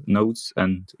other nodes,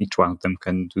 and each one of them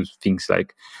can do things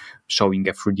like showing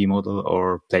a 3D model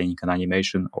or playing an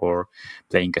animation or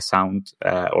playing a sound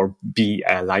or be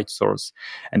a light source.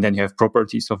 And then you have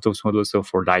properties of those models. So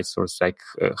for light source, like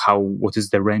what is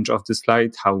the range of this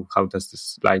light? How does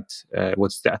this light,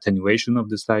 what's the attenuation of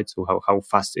this light? So how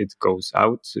fast it goes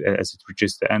out as it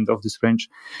reaches the end of this range?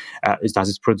 Does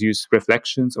it produce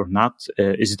reflections or not?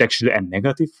 Is it actually a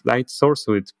negative light source?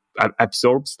 So it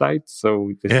absorbs light.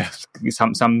 So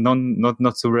some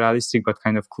not so realistic, but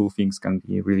kind of cool things can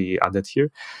be really added here.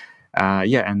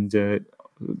 And a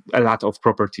lot of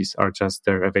properties are just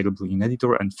there available in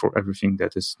editor, and for everything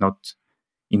that is not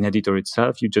in editor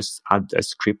itself, you just add a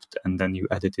script and then you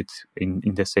edit it in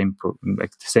the same the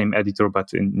same editor,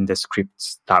 but in the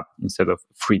scripts tab instead of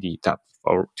 3D tab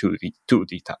or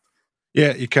 2D tab.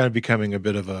 Yeah, you're kind of becoming a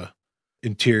bit of a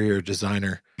interior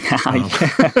designer.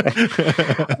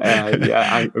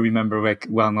 I remember like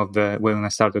when I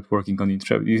started working on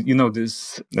Intrepid,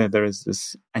 there is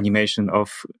this animation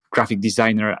of graphic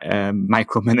designer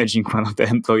micromanaging one of the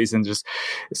employees and just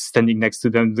standing next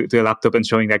to them to a laptop and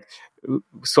showing like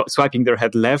swiping their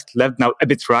head left, now a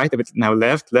bit right, a bit now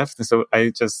left. And so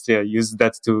I just used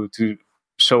that to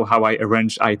show how I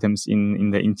arrange items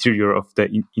in the interior of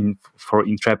for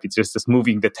Intrepid, just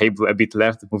moving the table a bit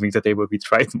left, moving the table a bit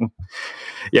right.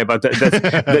 But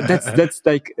that's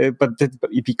like, but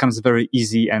it becomes very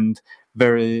easy and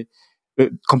very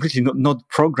completely not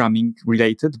programming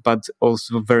related, but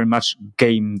also very much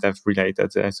game dev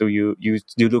related. So you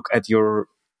look at your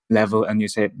level and you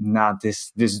say, nah,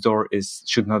 this door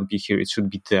should not be here, it should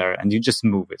be there, and you just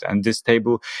move it. And this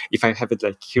table, if I have it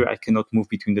like here, I cannot move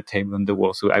between the table and the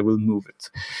wall, so I will move it.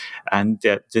 And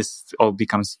this all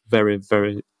becomes very,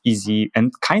 very easy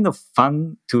and kind of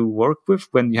fun to work with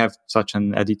when you have such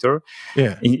an editor.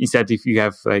 Instead, if you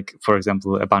have, like, for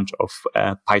example, a bunch of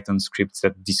Python scripts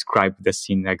that describe the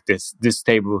scene like this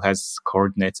table has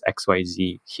coordinates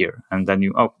XYZ here, and then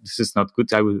this is not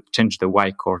good, I will change the Y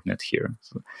coordinate here.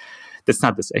 So that's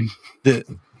not the same.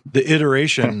 The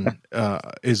iteration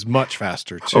is much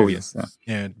faster too. Oh yes,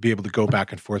 and be able to go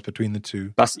back and forth between the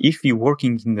two. Plus, if you're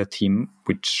working in a team,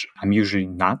 which I'm usually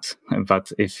not,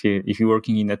 but if you're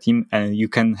working in a team, you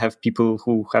can have people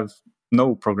who have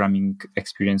no programming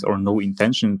experience or no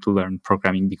intention to learn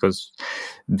programming because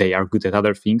they are good at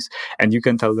other things, and you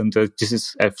can tell them that this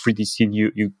is a 3D scene.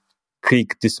 You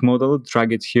click this model,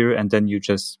 drag it here, and then you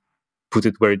just put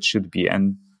it where it should be,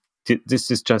 and this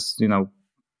is just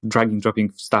dragging,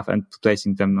 dropping stuff and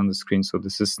placing them on the screen. So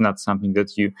this is not something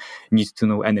that you need to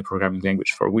know any programming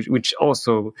language for, which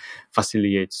also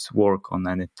facilitates work on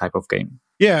any type of game.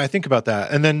 Yeah, I think about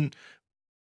that. And then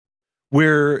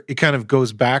where it kind of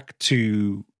goes back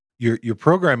to your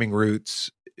programming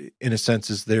roots, in a sense,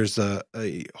 is there's a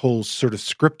whole sort of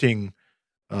scripting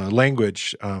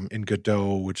language in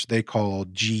Godot, which they call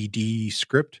GD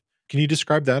script. Can you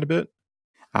describe that a bit?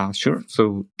 Sure.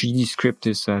 So GDScript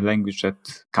is a language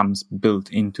that comes built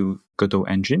into Godot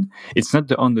engine. It's not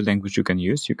the only language you can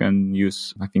use. You can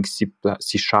use, I think, C#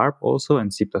 also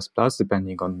and C++,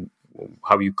 depending on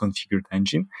how you configure the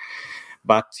engine.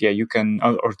 But you can,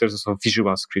 or there's also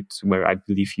Visual Script where I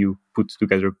believe you put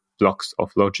together blocks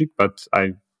of logic. But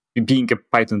being a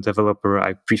Python developer,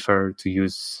 I prefer to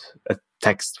use a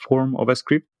text form of a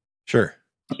script. Sure.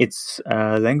 It's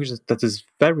a language that is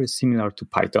very similar to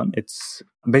Python. It's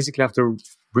basically, after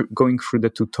going through the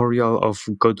tutorial of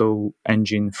Godot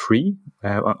Engine 3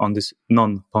 on this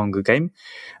non-Pong game,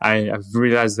 I've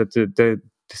realized that the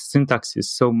syntax is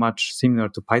so much similar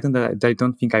to Python that I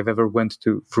don't think I've ever went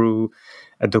through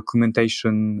a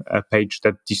documentation page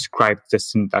that described the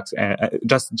syntax.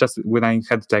 Just when I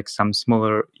had like some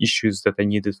smaller issues that I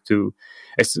needed to,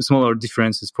 smaller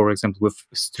differences, for example, with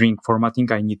string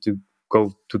formatting, I need to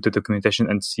go to the documentation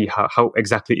and see how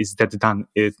exactly is that done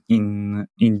in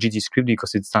GDScript,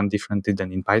 because it's done differently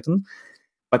than in Python.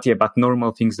 But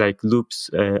normal things like loops,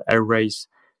 arrays,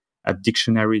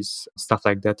 dictionaries, stuff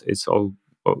like that, it's all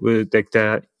like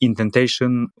the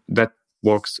indentation that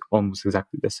works almost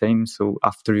exactly the same. So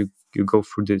after you go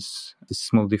through these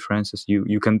small differences,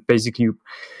 you can basically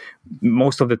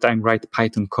most of the time write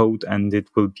Python code and it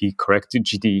will be correct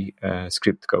GD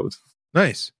script code.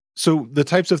 Nice. So the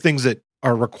types of things that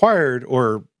are required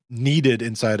or needed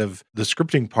inside of the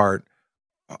scripting part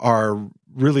are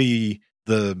really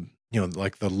the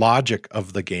the logic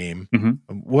of the game.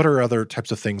 Mm-hmm. What are other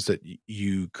types of things that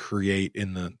you create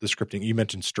in the scripting? You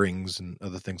mentioned strings and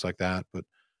other things like that, but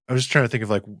I'm just trying to think of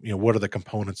what are the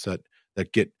components that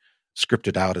get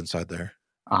scripted out inside there?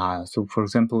 So, for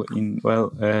example,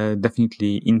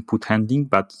 definitely input handling,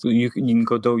 but in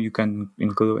Godot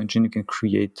engine, you can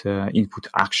create input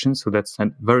action. So that's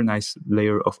a very nice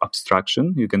layer of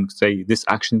abstraction. You can say this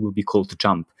action will be called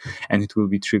jump, and it will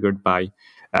be triggered by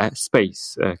a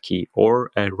space key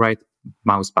or a right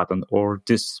mouse button or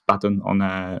this button on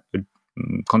a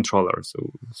controller,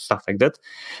 so stuff like that.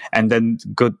 And then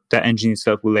the engine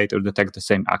itself will later detect the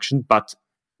same action, but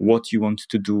what you want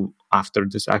to do after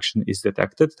this action is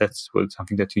detected, that's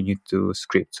something that you need to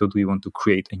script. So do you want to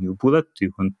create a new bullet? Do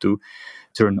you want to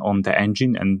turn on the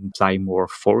engine and apply more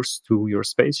force to your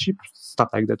spaceship? Stuff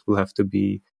like that will have to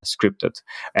be scripted.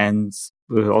 And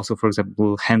also, for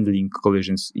example, handling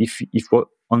collisions. If the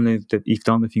only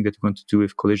thing that you want to do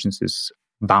with collisions is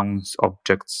bounce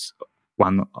objects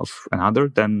one of another,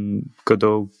 then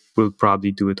Godot will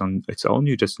probably do it on its own.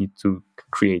 You just need to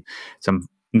create some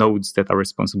nodes that are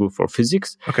responsible for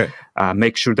physics. Okay.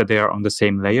 Make sure that they are on the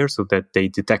same layer so that they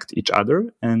detect each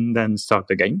other, and then start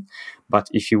the game. But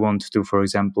if you want to, for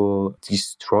example,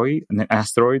 destroy an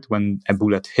asteroid when a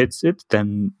bullet hits it,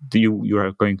 then you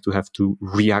are going to have to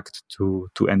react to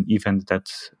an event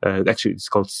that actually it's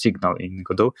called signal in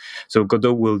Godot. So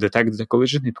Godot will detect the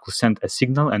collision, it will send a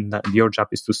signal, and your job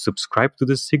is to subscribe to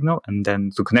this signal and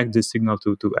then to connect this signal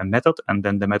to a method, and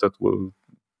then the method will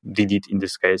delete, in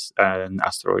this case, an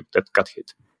asteroid that got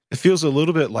hit. It feels a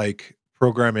little bit like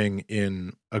programming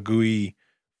in a GUI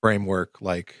framework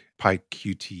like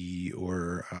PyQt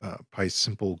or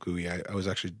PySimple GUI. I was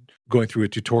actually going through a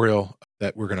tutorial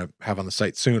that we're going to have on the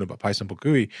site soon about PySimple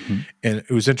GUI. Mm-hmm. And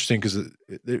it was interesting because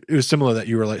it was similar that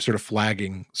you were like sort of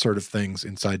flagging sort of things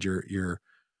inside your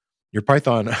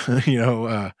Python,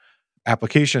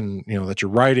 application, that you're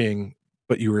writing,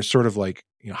 but you were sort of like,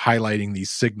 highlighting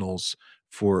these signals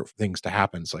for things to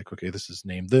happen. It's like, okay, this is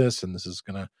named this, and this is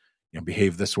going to,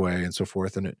 behave this way, and so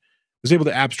forth. And it was able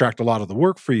to abstract a lot of the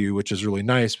work for you, which is really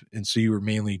nice. And so you were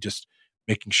mainly just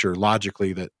making sure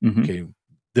logically that, mm-hmm. okay,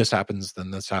 this happens,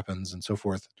 then this happens, and so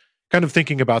forth. Kind of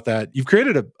thinking about that. You've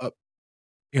created a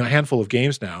handful of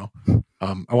games now.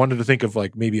 I wanted to think of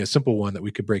like maybe a simple one that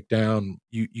we could break down.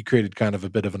 You created kind of a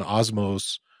bit of an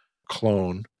Osmos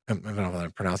clone. I don't know if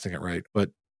I'm pronouncing it right,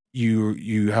 but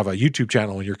you have a YouTube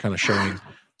channel and you're kind of showing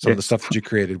some of the stuff that you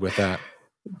created with that.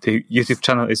 The YouTube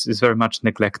channel is very much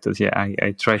neglected. Yeah,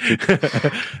 I try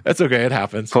to. That's okay. It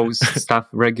happens. Post stuff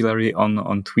regularly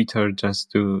on Twitter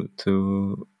just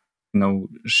to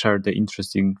share the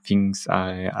interesting things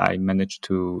I managed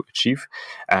to achieve.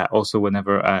 Also,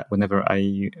 whenever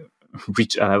I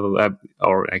reach a level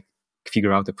or I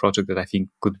figure out a project that I think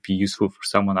could be useful for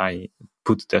someone, I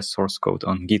put the source code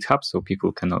on GitHub so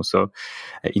people can also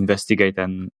investigate.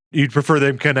 And you'd prefer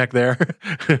them connect there?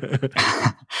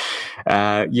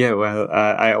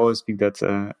 I always think that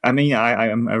I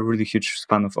am a really huge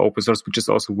fan of open source, which is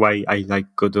also why I like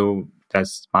Godot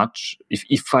as much.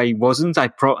 If I wasn't,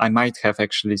 I might have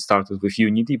actually started with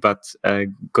Unity, but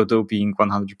Godot being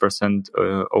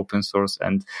 100% open source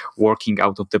and working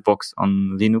out of the box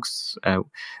on Linux,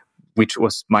 which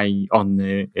was my own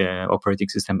operating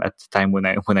system at the time when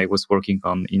I was working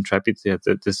on Intrepid. Yeah,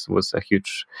 this was a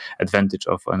huge advantage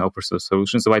of an open source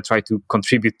solution. So I try to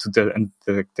contribute to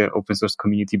the open source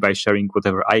community by sharing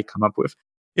whatever I come up with.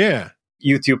 Yeah.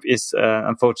 YouTube is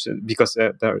unfortunate because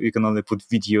there you can only put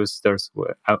videos. There's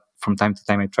from time to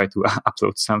time I try to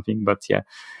upload something, but yeah.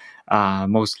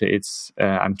 Mostly it's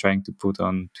I'm trying to put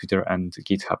on Twitter and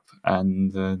GitHub.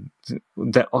 And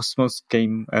the Osmos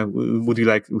game, would you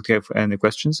have any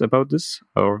questions about this?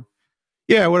 Or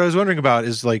yeah, what I was wondering about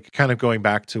is like kind of going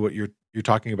back to what you're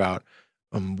talking about.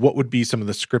 What would be some of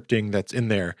the scripting that's in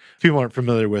there? If people aren't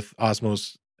familiar with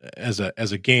Osmos as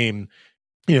a game,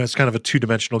 it's kind of a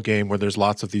two-dimensional game where there's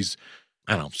lots of these,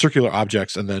 circular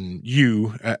objects, and then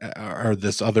you are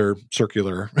this other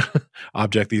circular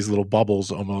object, these little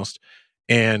bubbles almost,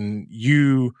 and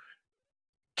you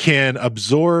can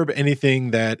absorb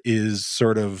anything that is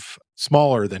sort of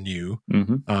smaller than you.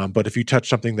 Mm-hmm. But if you touch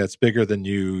something that's bigger than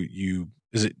you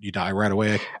die right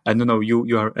away? No,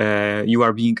 you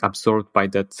are being absorbed by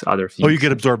that other thing. Oh, you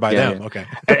get absorbed by them. Yeah. Okay.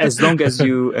 as long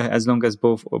as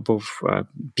both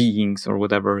beings or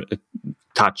whatever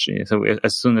touch. So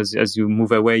as soon as you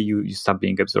move away, you stop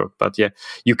being absorbed. But yeah,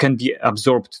 you can be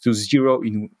absorbed to zero.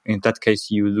 In that case,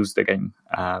 you lose the game.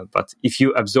 But if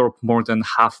you absorb more than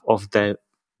half of the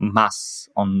mass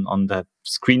on the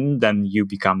screen, then you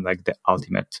become like the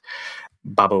ultimate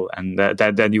bubble, and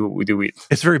then you do it.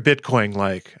 It's very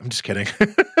Bitcoin-like. I'm just kidding.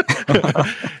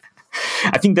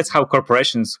 I think that's how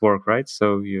corporations work, right?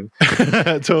 So you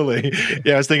totally.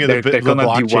 Yeah, I was thinking the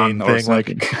blockchain thing. Like,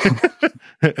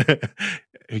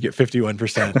 You get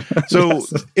 51%. So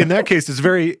Yes. in that case, it's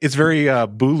very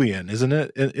Boolean, isn't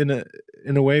it?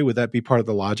 In a way, would that be part of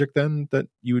the logic then that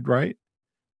you would write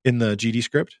in the GD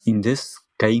script? In this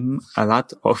game, a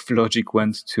lot of logic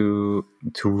went to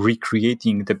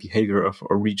recreating the behavior of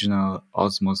original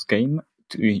Osmos game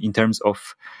in terms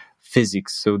of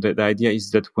physics. So the idea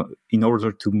is that in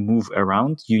order to move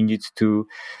around, you need to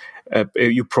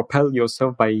you propel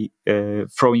yourself by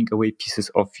throwing away pieces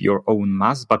of your own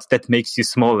mass, but that makes you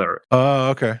smaller. Oh,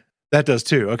 okay. That does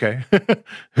too. Okay.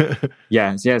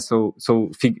 Yeah. So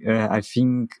I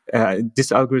think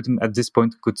this algorithm at this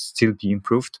point could still be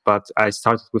improved, but I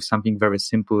started with something very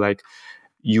simple, like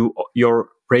your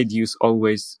radius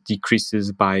always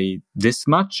decreases by this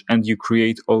much, and you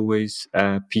create always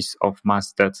a piece of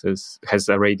mass that has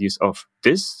a radius of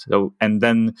this. So, and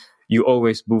then you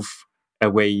always move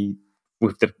away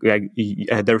with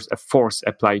there's a force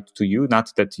applied to you,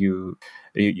 not that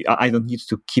I don't need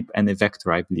to keep any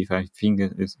vector. I believe. I think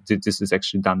this is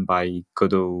actually done by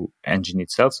Godot engine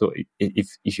itself. So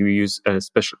if you use a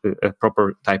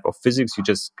proper type of physics, you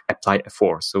just apply a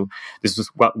force. So this was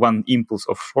one impulse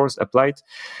of force applied,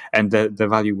 and the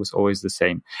value was always the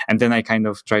same. And then I kind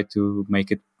of tried to make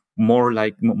it more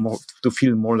to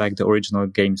feel more like the original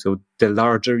game. So the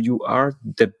larger you are,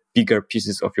 the bigger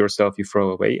pieces of yourself you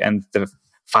throw away, and the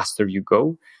faster you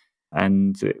go.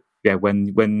 And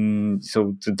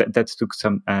that took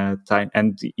some time.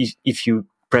 And if you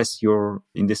press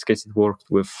in this case, it worked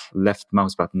with left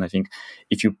mouse button. I think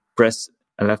if you press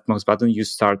a left mouse button, you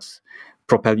start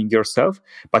propelling yourself.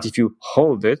 But if you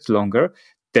hold it longer,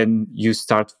 then you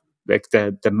start like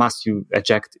the mass you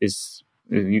eject is.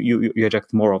 You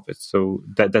eject more of it. So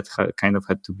that kind of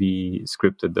had to be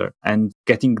scripted there. And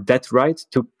getting that right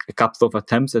took a couple of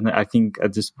attempts. And I think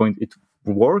at this point it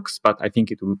works, but I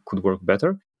think it could work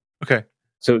better. Okay.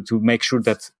 So to make sure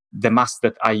that the mass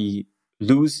that I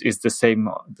lose is the same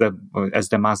as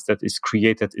the mass that is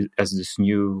created as this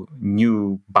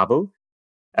new bubble.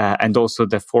 And also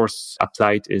the force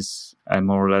applied is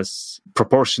more or less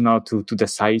proportional to the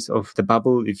size of the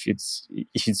bubble. If it's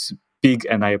big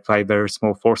and I apply very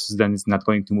small forces, then it's not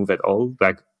going to move at all,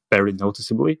 like very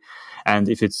noticeably. And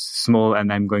if it's small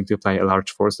and I'm going to apply a large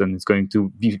force, then it's going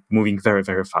to be moving very,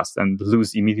 very fast and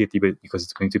lose immediately because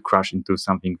it's going to crash into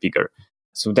something bigger.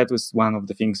 So that was one of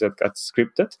the things that got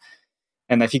scripted.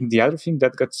 And I think the other thing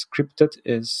that got scripted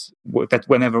is that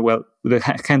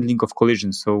the handling of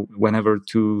collisions. So whenever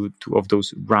two of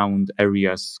those round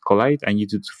areas collide, I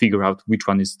needed to figure out which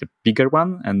one is the bigger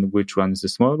one and which one is the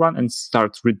smaller one, and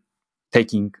start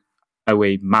taking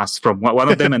away mass from one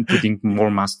of them and putting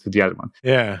more mass to the other one.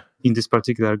 Yeah. In this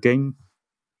particular game,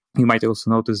 you might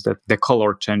also notice that the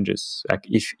color changes. Like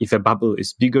if a bubble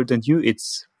is bigger than you,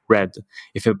 it's red.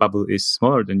 If a bubble is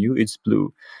smaller than you, it's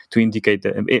blue, to indicate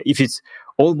that if it's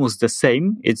almost the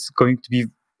same, it's going to be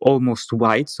almost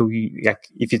white. So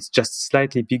if it's just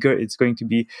slightly bigger, it's going to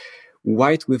be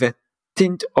white with a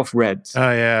tint of red.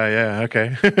 Oh yeah,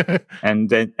 okay. and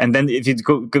then if it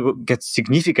gets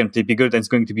significantly bigger, then it's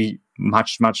going to be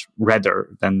much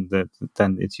redder than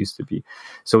it used to be.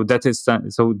 So that is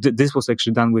this was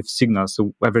actually done with signals.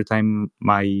 So every time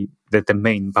the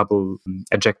main bubble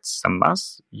ejects some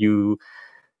mass, you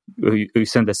it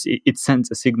sends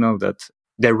a signal that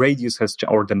the radius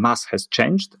or the mass has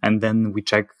changed, and then we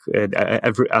check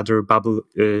every other bubble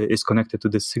is connected to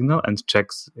the signal and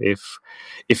checks if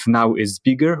now is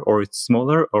bigger or it's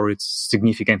smaller or it's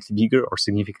significantly bigger or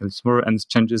significantly smaller, and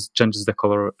changes the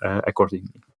color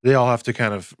accordingly. They all have to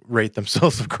kind of rate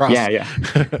themselves across. Yeah.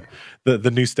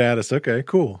 the new status. Okay,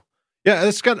 cool. Yeah,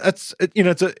 it's an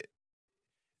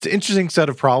interesting set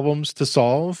of problems to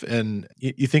solve, and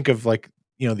you think of like,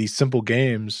 these simple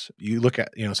games, you look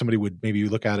at, somebody would maybe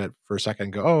look at it for a second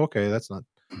and go, oh, okay, that's not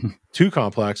too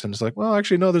complex. And it's like, well,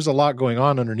 actually, no, there's a lot going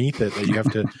on underneath it that you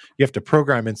have to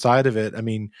program inside of it. I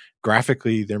mean,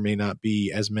 graphically, there may not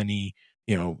be as many,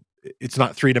 it's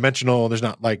not 3-dimensional. There's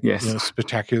not like,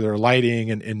 spectacular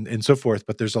lighting and so forth,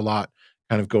 but there's a lot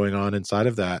kind of going on inside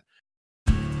of that.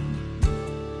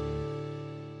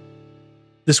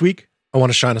 This week, I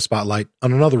want to shine a spotlight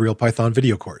on another Real Python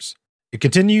video course. It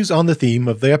continues on the theme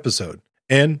of the episode,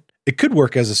 and it could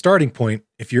work as a starting point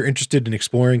if you're interested in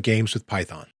exploring games with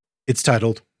Python. It's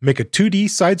titled, Make a 2D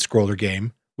Side-Scroller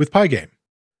Game with Pygame.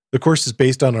 The course is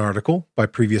based on an article by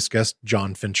previous guest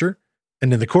John Fincher,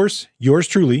 and in the course, yours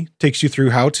truly takes you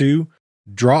through how to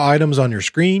draw items on your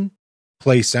screen,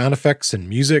 play sound effects and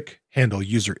music, handle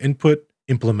user input,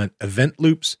 implement event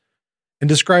loops, and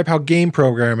describe how game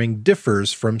programming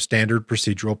differs from standard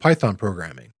procedural Python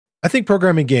programming. I think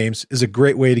programming games is a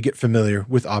great way to get familiar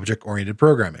with object-oriented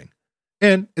programming.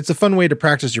 And it's a fun way to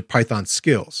practice your Python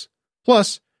skills.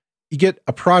 Plus, you get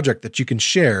a project that you can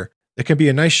share that can be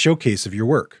a nice showcase of your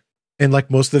work. And like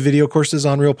most of the video courses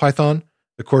on RealPython,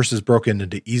 the course is broken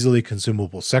into easily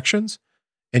consumable sections,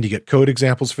 and you get code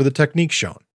examples for the techniques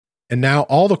shown. And now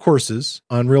all the courses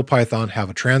on RealPython have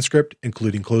a transcript,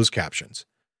 including closed captions.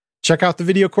 Check out the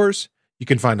video course. You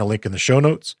can find a link in the show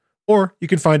notes, or you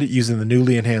can find it using the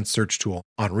newly enhanced search tool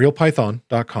on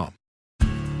realpython.com.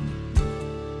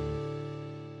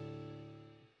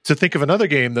 To think of another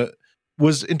game that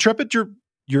was Intrepid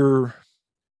your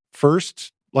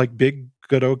first like big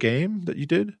Godot game that you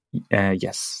did?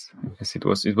 Yes, it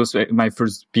was. It was my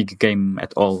first big game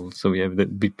at all. So yeah,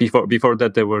 before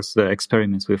that there was the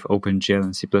experiments with OpenGL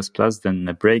and C++, then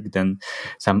a break, then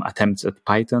some attempts at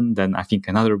Python, then I think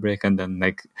another break, and then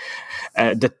like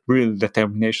that real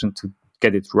determination to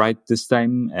get it right this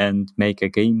time and make a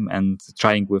game, and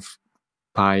trying with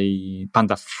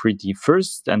Panda 3D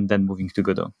first, and then moving to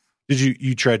Godot. Did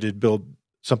you try to build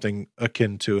something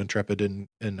akin to Intrepid in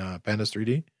Pandas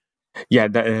 3D? Yeah,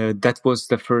 that was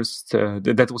the first.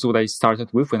 That was what I started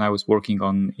with when I was working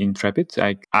on Intrepid.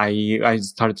 I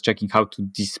started checking how to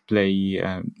display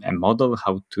a model,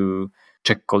 how to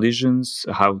check collisions,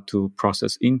 how to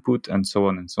process input, and so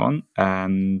on and so on.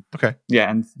 And okay, yeah,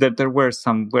 and there were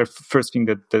some. First thing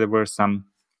that there were some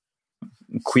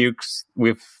quirks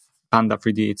with Panda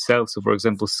 3D itself. So, for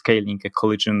example, scaling a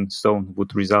collision zone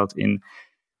would result in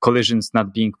collisions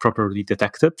not being properly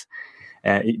detected.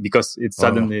 Because it's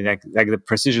suddenly like the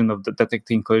precision of the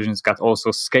detecting collisions got also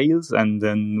scales, and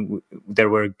then there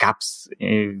were gaps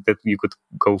that you could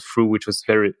go through, which was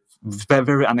very,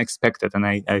 very unexpected. And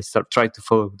I tried to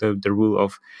follow the rule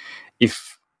of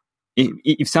if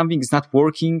something is not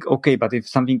working, okay, but if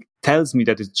something tells me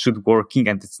that it should working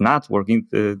and it's not working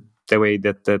the way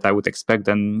that I would expect,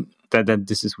 then that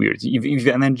this is weird. If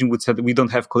an engine would say that we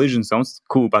don't have collision zones,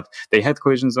 cool, but they had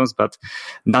collision zones, but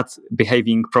not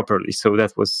behaving properly. So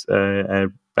that was a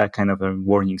kind of a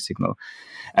warning signal.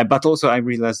 But also I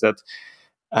realized that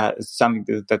something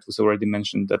that was already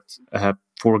mentioned, that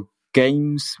for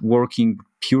games working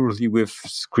purely with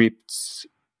scripts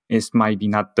is maybe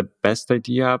not the best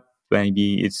idea.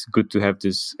 Maybe it's good to have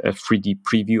this 3D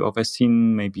preview of a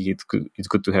scene. Maybe it's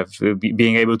good to have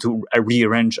being able to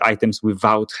rearrange items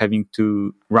without having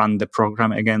to run the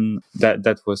program again.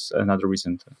 That was another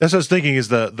reason. That's what I was thinking, is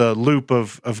the loop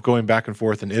of going back and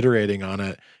forth and iterating on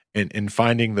it and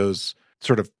finding those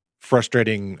sort of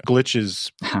frustrating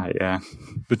glitches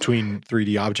between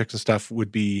 3D objects and stuff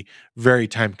would be very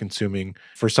time consuming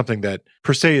for something that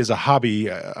per se is a hobby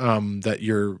that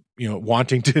you're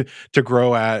wanting to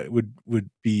grow at would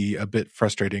be a bit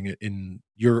frustrating in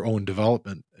your own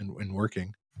development and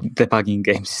working. Debugging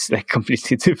games is like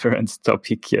completely different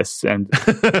topic, yes, and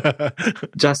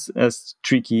just as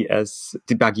tricky as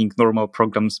debugging normal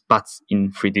programs, but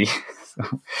in 3D.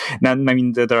 So, now, I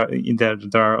mean, there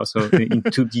are also in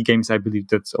 2D games. I believe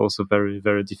that's also very,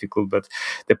 very difficult. But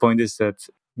the point is that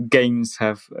games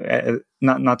have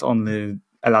not only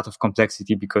a lot of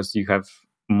complexity because you have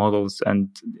models and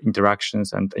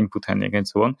interactions and input handling and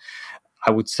so on. I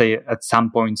would say at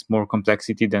some points more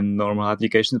complexity than normal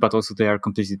applications, but also they are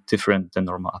completely different than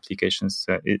normal applications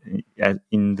in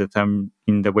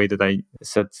the way that I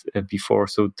said before.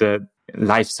 So the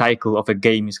life cycle of a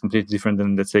game is completely different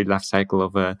than, let's say, life cycle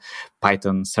of a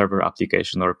Python server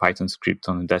application or a Python script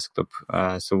on a desktop.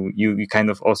 So you kind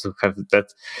of also have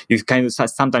that. You kind of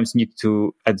sometimes need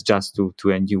to adjust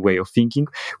to a new way of thinking,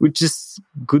 which is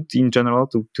good in general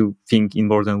to think in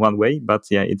more than one way. But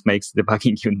yeah, it makes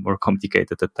debugging even more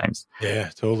complicated at times. Yeah,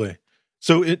 totally.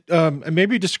 So it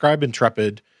maybe describe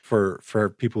Intrepid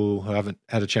for people who haven't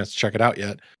had a chance to check it out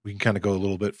yet. We can kind of go a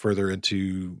little bit further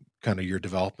into kind of your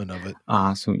development of it.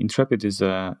 So Intrepid is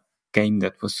a game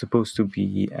that was supposed to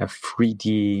be a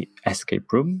 3D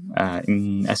escape room.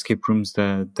 In escape rooms,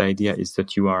 the idea is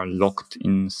that you are locked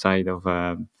inside of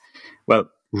a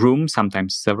room,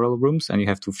 sometimes several rooms, and you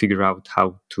have to figure out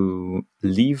how to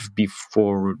leave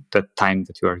before the time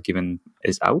that you are given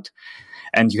is out.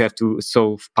 And you have to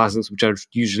solve puzzles which are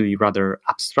usually rather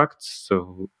abstract.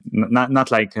 So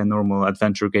not like a normal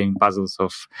adventure game puzzles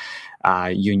of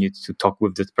you need to talk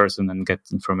with this person and get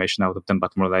information out of them,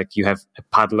 but more like you have a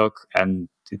padlock and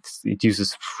it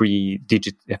uses three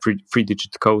digit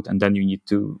code, and then you need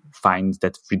to find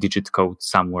that 3-digit code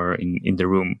somewhere in the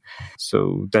room.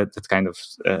 So that kind of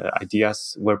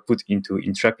ideas were put into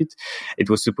Intrepid. It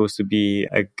was supposed to be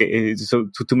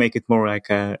to make it more like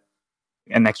an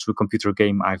actual computer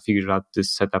game. I figured out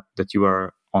this setup that you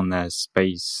are on a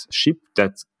spaceship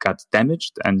that got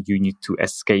damaged and you need to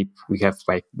escape. We have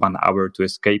like 1 hour to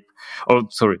escape. Oh,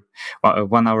 sorry.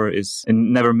 1 hour is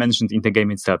never mentioned in the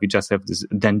game itself. You just have this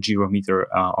Denjirometer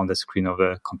on the screen of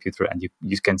the computer, and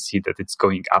you can see that it's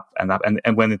going up and up. And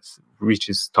when it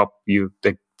reaches top, the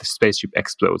spaceship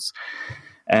explodes.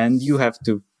 And you have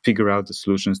to figure out the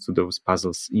solutions to those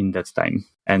puzzles in that time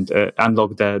and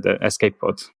unlock the escape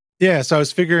pod. Yeah, so I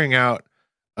was figuring out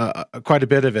quite a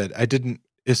bit of it. I didn't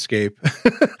escape,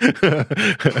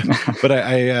 but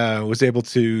I was able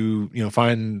to,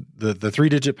 find the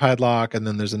 3-digit padlock, and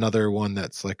then there's another one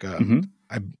that's like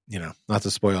not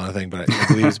to spoil anything, but I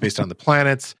believe it's based on the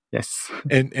planets. Yes.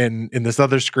 And in this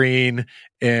other screen,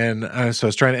 and so I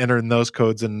was trying to enter in those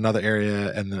codes in another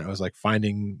area, and then I was like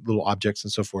finding little objects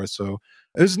and so forth. So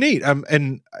it was neat.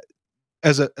 And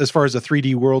as far as a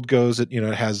 3D world goes, it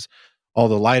has all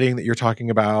the lighting that you're talking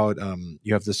about.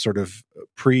 You have this sort of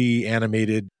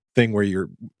pre-animated thing where you're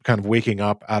kind of waking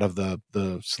up out of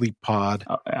the sleep pod.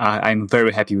 I'm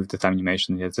very happy with the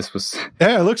animation. Yeah, this was.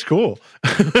 Yeah, it looks cool.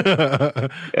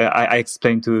 I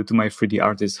explained to my 3D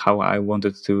artist how I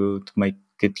wanted to make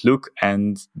it look,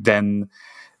 and then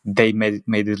they made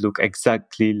it look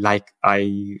exactly like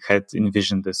I had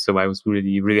envisioned this. So I was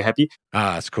really, really happy.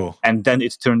 That's cool. And then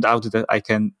it turned out that I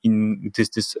can, in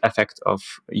this effect of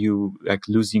you like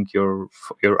losing your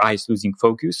eyes, losing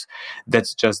focus,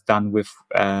 that's just done with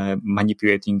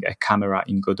manipulating a camera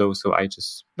in Godot. So I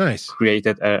just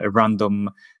created at random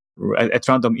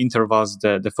intervals,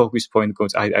 the focus point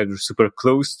goes either super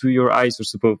close to your eyes or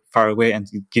super far away, and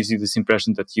it gives you this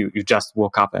impression that you just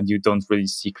woke up and you don't really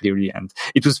see clearly. And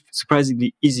it was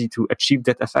surprisingly easy to achieve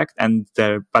that effect,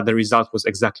 but the result was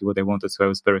exactly what I wanted. So I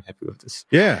was very happy with this.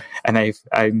 Yeah, and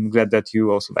I'm glad that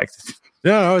you also liked it.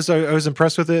 Yeah, I was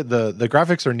impressed with it. The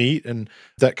graphics are neat, and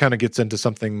that kind of gets into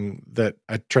something that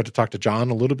I tried to talk to John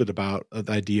a little bit about,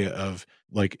 the idea of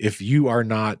like, if you are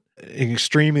not an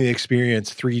extremely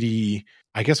experienced 3D,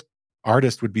 I guess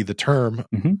artist would be the term,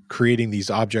 creating these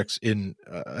objects in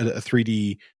a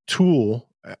 3D tool.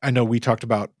 I know we talked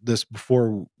about this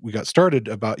before we got started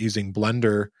about using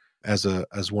Blender as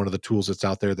one of the tools that's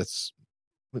out there. It's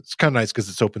kind of nice because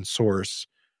it's open source,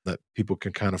 that people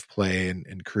can kind of play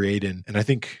and create in. And I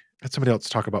think had somebody else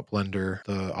talk about Blender,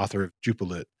 the author of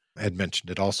Jupilit had mentioned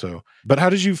it also. But how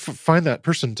did you find that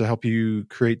person to help you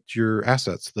create your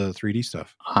assets, the 3D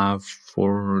stuff?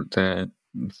 For the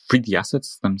 3D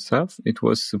assets themselves, it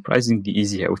was surprisingly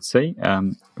easy, I would say.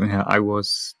 I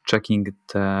was checking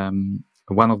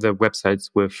one of the websites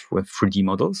with 3D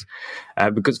models,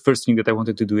 because first thing that I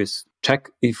wanted to do is check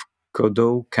if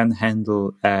Godot can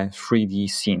handle a 3D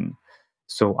scene.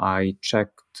 So I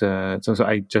checked, so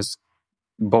I just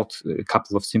bought a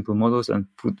couple of simple models and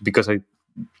because I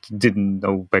didn't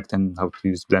know back then how to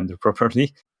use Blender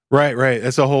properly. Right.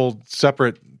 It's a whole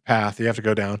separate path you have to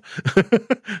go down.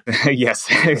 Yes,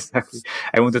 exactly.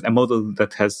 I wanted a model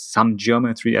that has some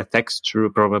geometry, a texture,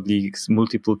 probably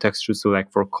multiple textures, so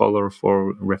like for color,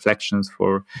 for reflections,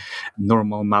 for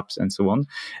normal maps, and so on.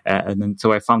 And then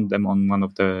so I found them on one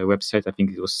of the websites. I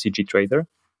think it was CG Trader.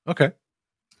 Okay.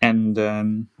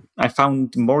 And I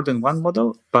found more than one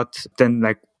model, but then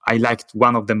I liked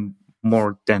one of them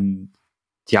more than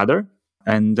the other.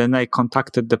 And then I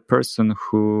contacted the person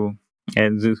who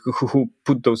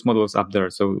put those models up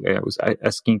there. So I was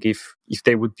asking if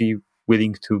they would be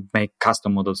willing to make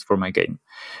custom models for my game.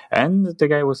 And the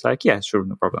guy was like, yeah, sure,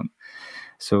 no problem.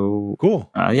 So cool.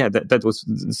 That was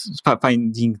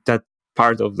finding that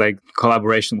part of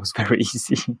collaboration was very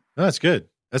easy. Oh, that's good.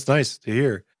 That's nice to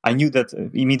hear. I knew that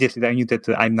immediately. I knew that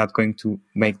I'm not going to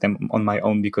make them on my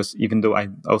own, because even though I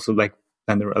also like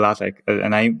Blender a lot,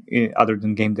 and I other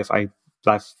than game dev, I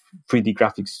love 3D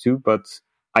graphics too. But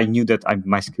I knew that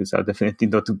my skills are definitely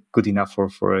not good enough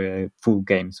for a full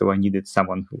game. So I needed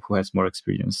someone who has more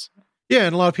experience. Yeah,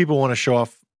 and a lot of people want to show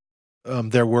off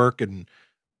their work, and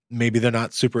maybe they're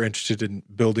not super interested in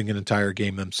building an entire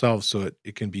game themselves. So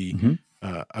it can be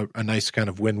a nice kind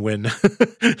of win-win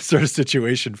sort of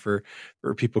situation for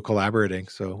people collaborating.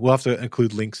 So we'll have to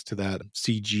include links to that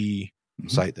CG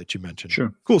site that you mentioned.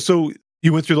 Sure. Cool. So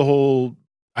you went through the whole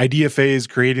idea phase,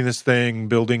 creating this thing,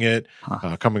 building it,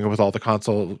 coming up with all the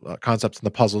concepts and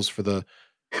the puzzles for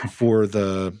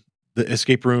the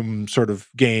escape room sort of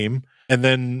game. And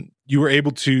then you were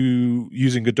able to,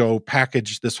 using Godot,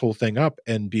 package this whole thing up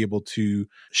and be able to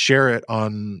share it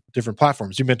on different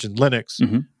platforms. You mentioned Linux,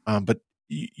 but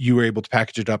you were able to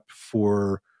package it up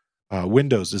for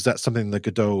Windows. Is that something that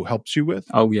Godot helps you with?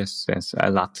 Oh, yes,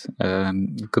 a lot.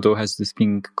 Godot has this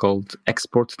thing called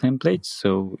export templates.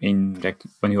 So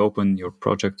when you open your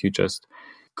project, you just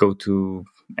go to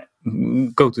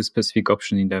go to a specific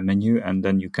option in the menu, and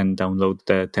then you can download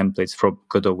the templates from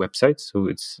Godot website. So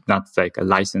it's not like a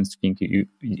licensed thing.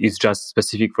 It's just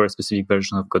specific for a specific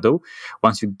version of Godot.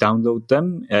 Once you download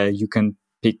them, you can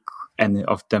pick any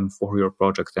of them for your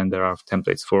project. And there are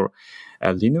templates for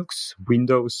Linux,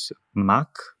 Windows, Mac,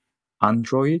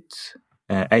 Android,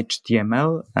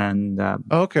 HTML, and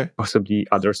possibly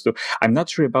others too. I'm not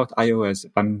sure about iOS.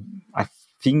 I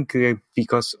think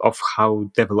because of how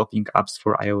developing apps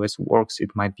for iOS works,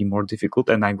 it might be more difficult.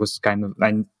 And I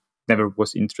never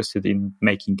was interested in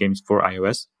making games for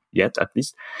iOS yet, at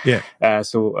least. Yeah.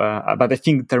 But I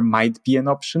think there might be an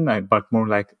option, but more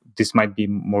like this might be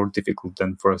more difficult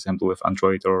than, for example, with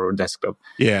Android or desktop.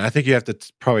 Yeah, I think you have to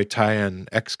probably tie in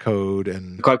Xcode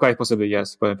and... Quite possibly,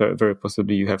 yes. But very, very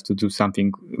possibly you have to do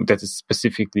something that is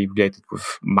specifically related with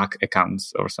Mac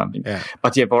accounts or something. Yeah.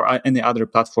 But yeah, for any other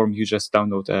platform, you just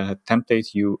download a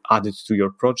template, you add it to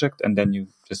your project, and then you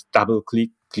just double-click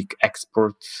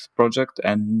export project,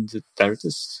 and there it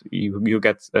is. You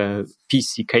get a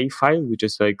PCK file, which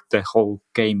is like the whole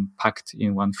game packed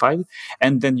in one file,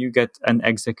 and then you get an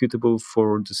executable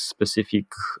for the specific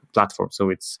platform. So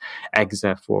it's exe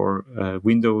for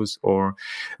Windows, or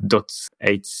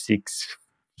 .86x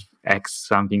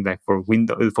something like for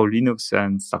Windows, for Linux,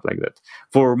 and stuff like that.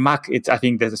 For Mac, I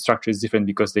think that the structure is different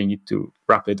because they need to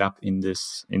wrap it up in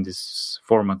this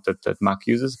format that Mac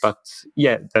uses. But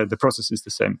yeah, the process is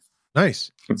the same.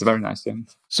 Nice. It's very nice. Yeah.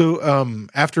 So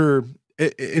after,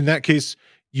 in that case,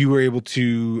 you were able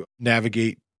to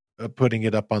navigate putting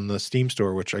it up on the Steam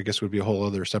store, which I guess would be a whole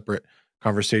other separate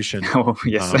conversation. Oh,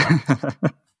 yes.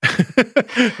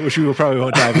 Which we will probably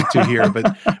won't dive into here,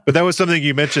 but that was something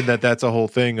you mentioned, that's a whole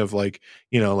thing of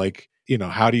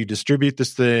how do you distribute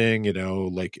this thing?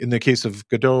 Like in the case of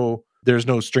Godot, there's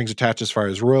no strings attached as far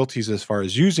as royalties, as far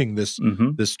as using this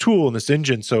this tool and this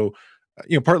engine. So,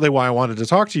 partly why I wanted to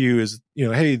talk to you is,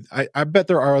 hey, I bet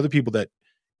there are other people that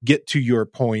get to your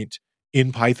point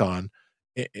in Python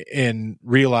and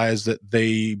realize that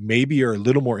they maybe are a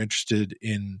little more interested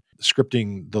in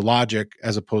scripting the logic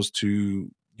as opposed to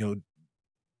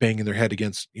banging their head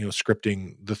against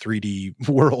scripting the 3D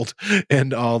world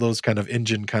and all those kind of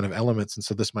engine kind of elements. And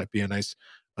so this might be a nice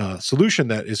solution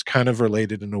that is kind of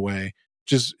related in a way,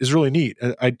 which is really neat.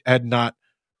 I had not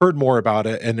heard more about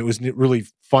it, and it was really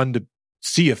fun to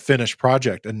see a finished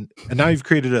project. And now you've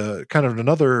created a kind of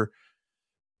another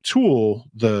tool,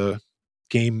 the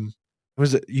game. What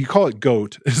is it? You call it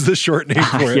GOAT is the short name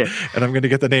for it, yeah. And I'm going to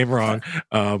get the name wrong,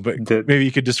 but maybe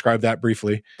you could describe that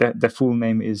briefly. The full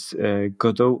name is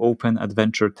Godot Open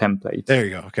Adventure Template. There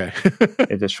you go. Okay.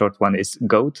 The short one is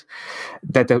GOAT.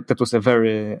 That was a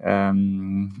very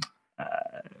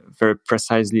very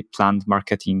precisely planned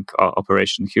marketing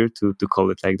operation here to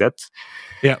call it like that.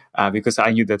 Yeah. Because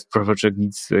I knew that project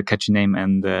needs a catchy name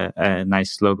and a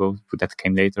nice logo that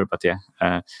came later. But yeah,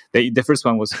 the first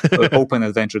one was Open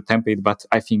Adventure Template, but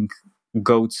I think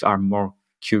goats are more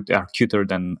cuter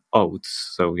than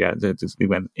oats. So yeah, it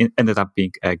ended up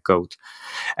being a goat.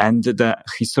 And the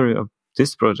history of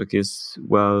this project is,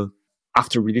 well,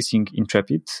 after releasing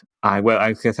Intrepid, I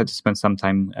had to spend some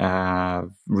time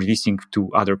releasing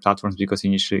to other platforms, because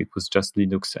initially it was just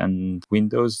Linux and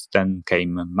Windows, then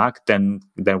came Mac, then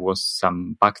there was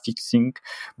some bug fixing,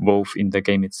 both in the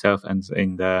game itself and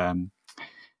in the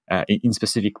in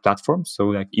specific platforms, so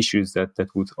like issues that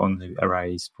would only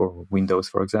arise for Windows,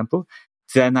 for example.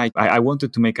 Then I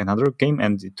wanted to make another game,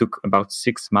 and it took about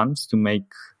 6 months to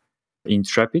make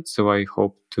Intrepid, so I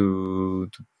hope to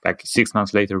like 6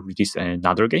 months later release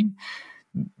another game.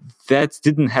 That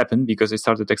didn't happen because I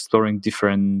started exploring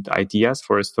different ideas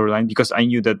for a storyline, because I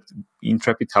knew that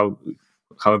Intrepid,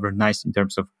 however nice in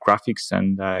terms of graphics,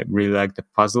 and I really liked the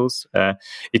puzzles,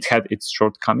 it had its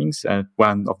shortcomings.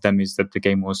 One of them is that the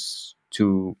game was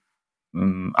too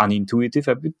unintuitive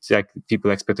a bit. Like people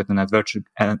expected an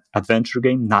adventure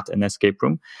game, not an escape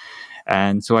room.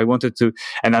 And so I wanted to,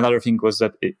 and another thing was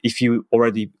that if you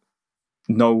already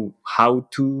know how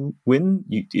to win,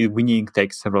 winning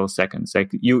takes several seconds.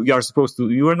 Like you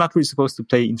are not really supposed to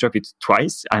play Intrepid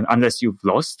twice, and unless you've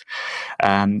lost.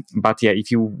 But yeah,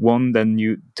 if you won, then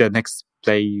the next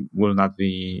playthrough will not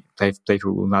be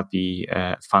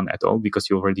fun at all, because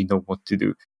you already know what to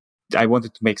do. I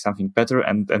wanted to make something better,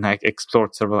 and I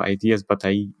explored several ideas, but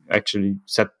I actually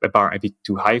set the bar a bit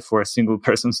too high for a single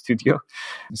person studio.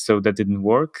 So that didn't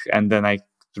work. And then I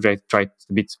tried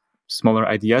a bit smaller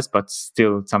ideas, but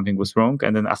still something was wrong.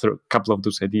 And then after a couple of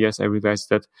those ideas, I realized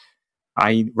that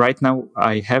right now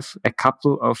I have a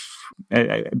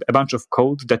bunch of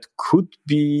code that could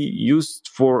be used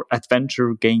for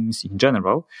adventure games in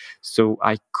general. So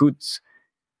I could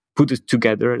put it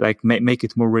together, like make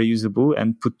it more reusable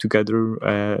and put together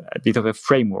a bit of a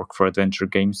framework for adventure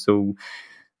games. So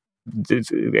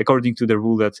according to the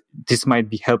rule that this might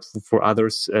be helpful for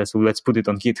others, so let's put it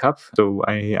on GitHub. So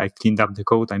I cleaned up the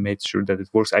code. I made sure that it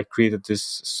works. I created this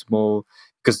small,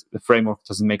 because the framework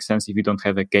doesn't make sense if you don't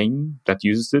have a game that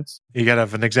uses it. You got to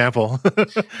have an example.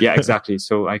 Yeah, exactly.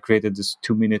 So I created this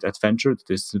 2-minute adventure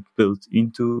that is built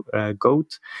into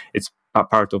Goat. It's a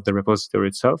part of the repository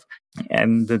itself,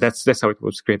 and that's how it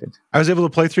was created. I was able to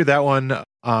play through that one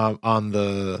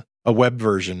on a web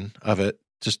version of it.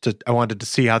 I wanted to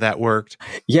see how that worked.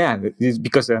 Yeah,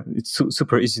 because it's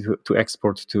super easy to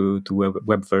export to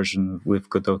web version with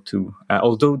Godot 2.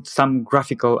 Although some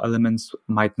graphical elements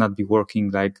might not be working,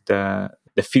 like the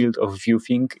field of view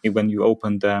thing. When you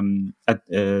open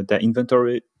the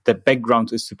inventory, the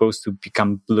background is supposed to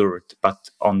become blurred, but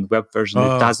on web version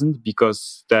it doesn't,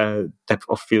 because the depth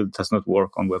of field does not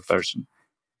work on web version.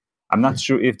 I'm not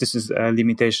sure if this is a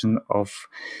limitation of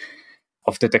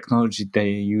the technology they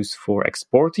use for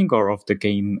exporting or of the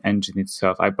game engine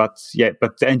itself. But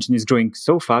the engine is growing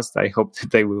so fast, I hope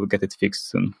that they will get it fixed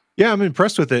soon. Yeah, I'm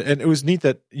impressed with it. And it was neat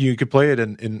that you could play it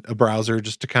in a browser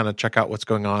just to kind of check out what's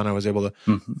going on. I was able to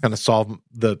kind of solve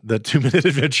the 2-minute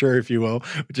adventure, if you will,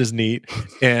 which is neat.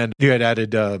 And you had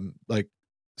added like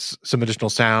some additional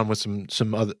sound with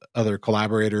some other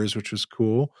collaborators, which was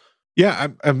cool. Yeah,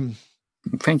 I'm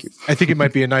thank you. I think it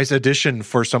might be a nice addition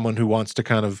for someone who wants to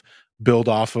kind of build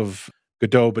off of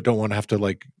Godot, but don't want to have to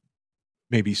like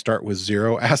maybe start with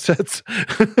 0 assets.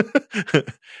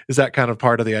 Is that kind of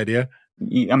part of the idea?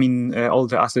 I mean, all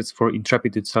the assets for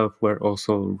Intrepid itself were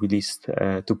also released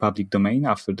to public domain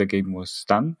after the game was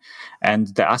done. And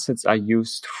the assets I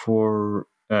used for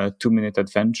 2-minute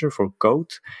adventure for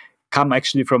Goat come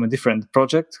actually from a different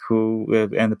project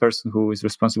and the person who is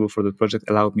responsible for the project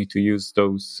allowed me to use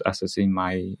those assets in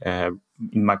my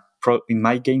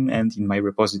game and in my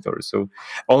repository. So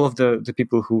all of the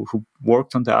people who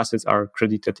worked on the assets are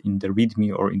credited in the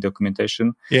README or in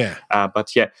documentation. Yeah.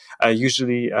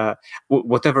 Usually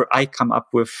whatever I come up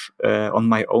with on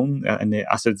my own and the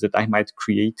assets that I might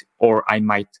create or I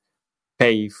might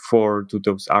pay for to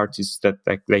those artists that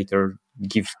like later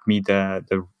give me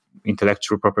the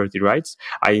intellectual property rights,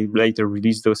 I later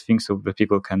release those things so that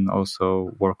people can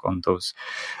also work on those.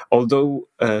 Although,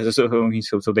 so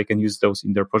they can use those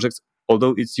in their projects.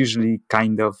 Although it's usually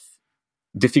kind of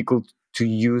difficult to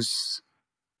use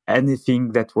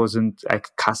anything that wasn't like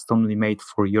customly made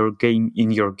for your game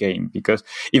in your game, because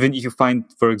even if you find,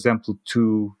 for example,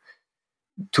 two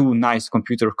nice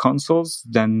computer consoles,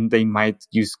 then they might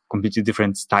use completely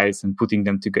different styles and putting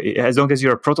them together. As long as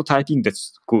you're prototyping,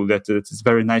 that's cool. It's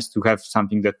very nice to have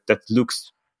something that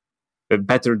looks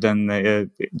better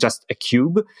than just a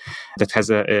cube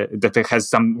that has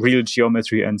some real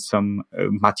geometry and some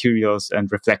materials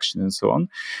and reflection and so on.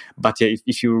 But yeah,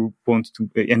 if you want to,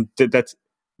 and that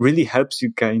really helps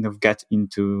you kind of get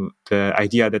into the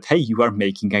idea that, hey, you are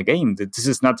making a game, that this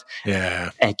is not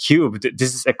a cube,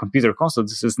 this is a computer console,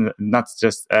 this is not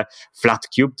just a flat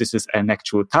cube, this is an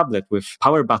actual tablet with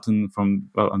power button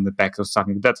on the back or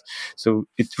something like that. So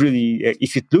it really,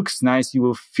 if it looks nice, you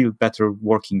will feel better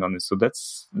working on it. So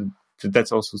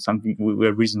that's also something,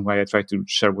 a reason why I try to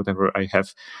share whatever I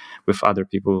have with other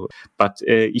people. But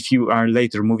if you are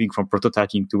later moving from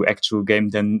prototyping to actual game,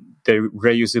 then the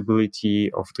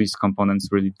reusability of these components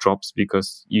really drops,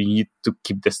 because you need to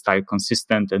keep the style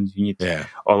consistent and you need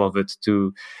all of it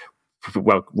to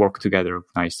work together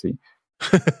nicely.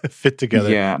 Fit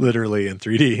together, literally in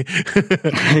 3D.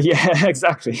 Yeah,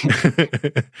 exactly.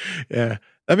 Yeah,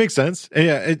 that makes sense.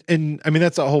 And, and I mean,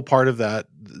 that's a whole part of that,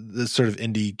 the sort of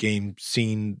indie game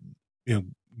scene,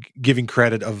 giving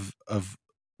credit of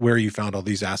where you found all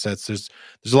these assets. There's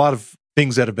a lot of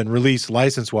things that have been released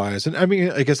license wise. And I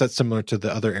mean, I guess that's similar to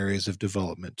the other areas of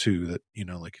development too, that,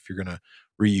 like if you're going to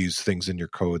reuse things in your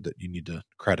code, that you need to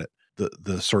credit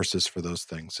the sources for those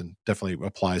things, and definitely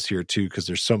applies here too, because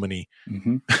there's so many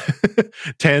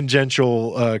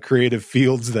tangential creative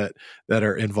fields that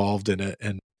are involved in it.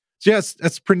 And yes,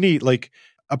 that's pretty neat. Like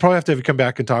I'll probably have to come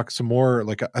back and talk some more.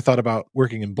 Like I thought about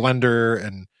working in Blender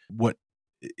and what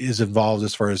is involved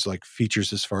as far as like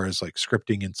features, as far as like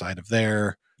scripting inside of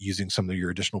there, using some of your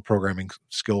additional programming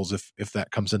skills if that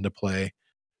comes into play.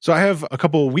 So I have a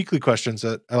couple of weekly questions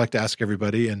that I like to ask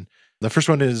everybody, and the first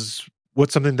one is,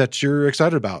 what's something that you're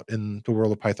excited about in the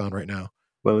world of Python right now?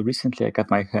 Well, recently I got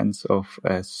my hands of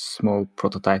a small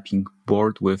prototyping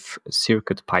board with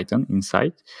CircuitPython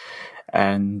inside.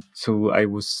 And so I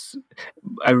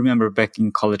remember back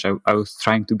in college, I was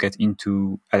trying to get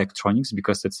into electronics,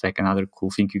 because that's like another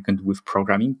cool thing you can do with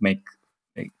programming,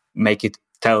 make it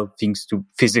tell things to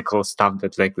physical stuff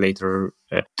that like later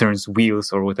turns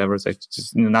wheels or whatever. So it's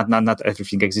just not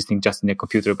everything existing just in a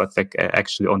computer, but like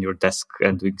actually on your desk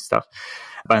and doing stuff.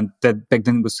 And that back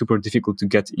then was super difficult to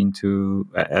get into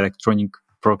electronic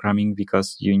programming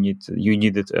because you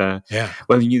needed a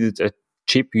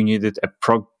chip, you needed a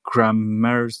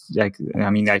programmer, like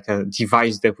a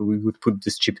device that we would put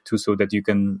this chip to so that you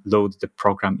can load the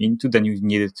program into. Then you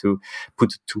needed to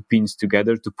put two pins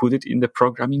together to put it in the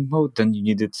programming mode. Then you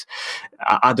needed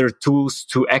other tools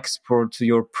to export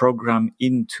your program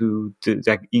into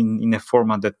in a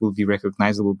format that will be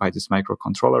recognizable by this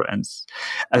microcontroller, and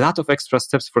a lot of extra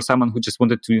steps for someone who just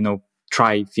wanted to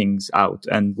try things out.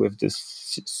 And with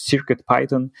this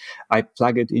CircuitPython, I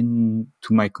plug it in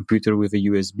to my computer with a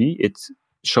USB. It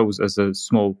shows as a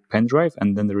small pen drive,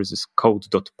 and then there is this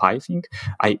code.py thing.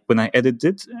 When I edit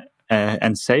it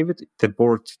and save it, the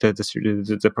board, the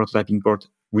prototyping board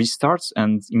restarts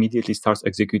and immediately starts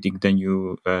executing the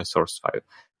new source file.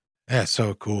 Yeah,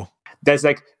 so cool. There's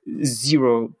like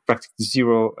practically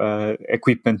zero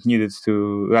equipment needed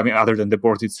other than the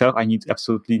board itself. I need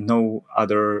absolutely no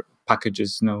other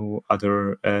packages, no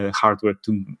other hardware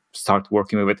to start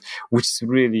working with it, which is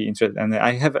really interesting. And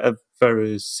I have a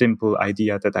very simple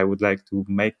idea that I would like to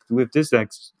make with this,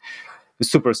 like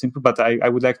super simple, but I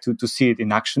would like to see it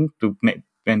in action to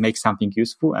make something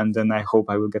useful. And then I hope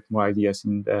I will get more ideas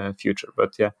in the future.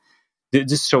 But yeah,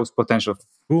 this shows potential.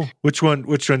 Cool. Which one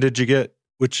did you get?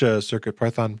 Which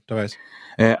CircuitPython device?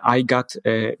 I got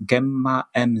a Gemma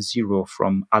M0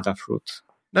 from Adafruit.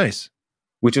 Nice.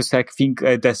 Which is, I think,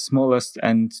 the smallest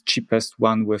and cheapest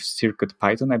one with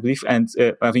CircuitPython, I believe. And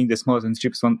I think the smallest and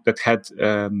cheapest one that had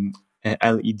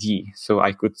LED. So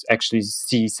I could actually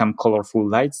see some colorful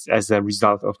lights as a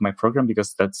result of my program,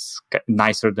 because that's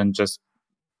nicer than just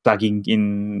plugging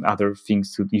in other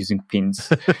things to using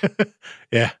pins.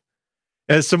 Yeah.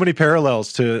 There's so many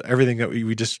parallels to everything that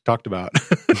we just talked about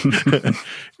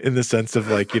in the sense of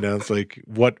like, it's like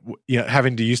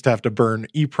having to used to have to burn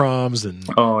EEPROMs and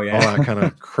all that kind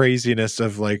of craziness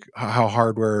of like how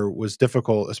hardware was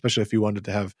difficult, especially if you wanted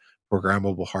to have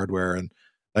programmable hardware, and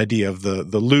the idea of the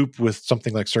loop with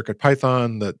something like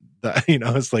CircuitPython that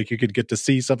it's like you could get to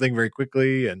see something very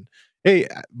quickly and, hey,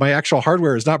 my actual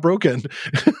hardware is not broken.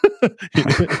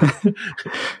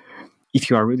 If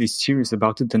you are really serious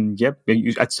about it, then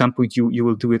at some point you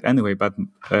will do it anyway. But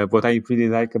what I really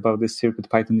like about this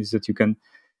CircuitPython is that you can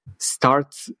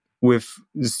start with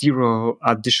zero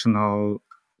additional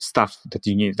stuff that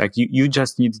you need. Like you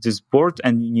just need this board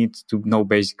and you need to know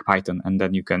basic Python, and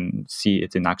then you can see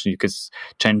it in action. You can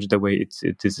change the way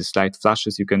it is slide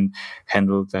flashes. You can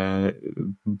handle the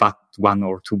one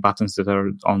or two buttons that are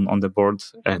on the board,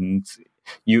 and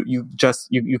you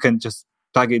can just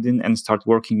plug it in and start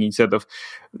working instead of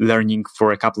learning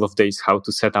for a couple of days how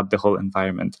to set up the whole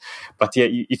environment. But yeah,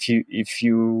 if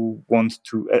you want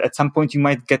to, at some point you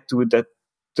might get to it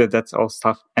that's all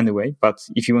stuff anyway. But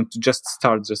if you want to just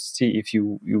start, just see if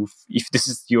this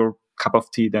is your cup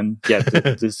of tea, then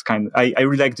this kind of, I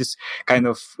really like this kind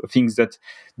of things that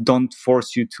don't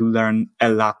force you to learn a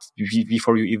lot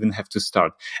before you even have to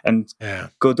start. And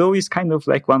Godot is kind of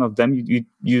like one of them.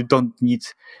 You don't need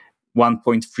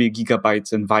 1.3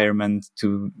 gigabytes environment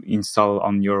to install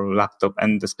on your laptop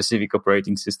and a specific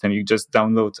operating system. You just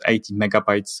download 80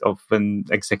 megabytes of an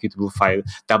executable file,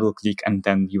 double click, and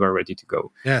then you are ready to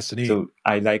go. Yes, indeed. So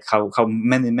I like how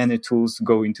many tools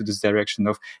go into this direction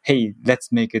of, hey,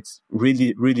 let's make it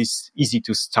really, really easy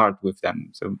to start with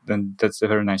them. So then that's a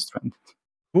very nice trend.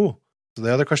 Cool. So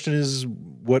the other question is,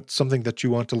 what's something that you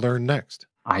want to learn next?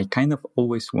 I kind of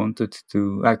always wanted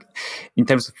to, like, in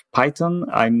terms of Python,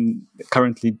 I'm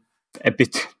currently a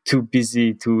bit too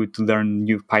busy to learn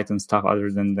new Python stuff other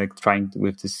than like trying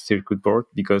with this circuit board,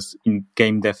 because in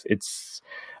game dev,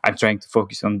 I'm trying to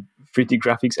focus on 3D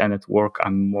graphics, and at work,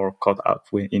 I'm more caught up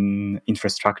in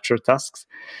infrastructure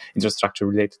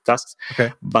related tasks.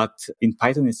 Okay. But in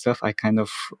Python itself, I kind of,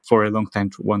 for a long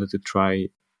time, wanted to try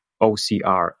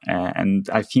OCR. And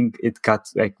I think it got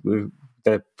like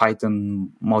the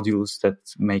Python modules that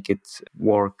make it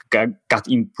work got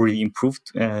really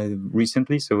improved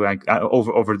recently. So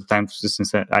over the time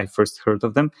since I first heard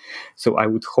of them. So I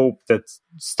would hope that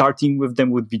starting with them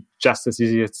would be just as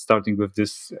easy as starting with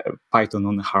this Python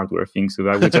on the hardware thing. So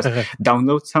I would just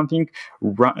download something,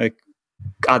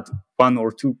 add one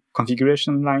or two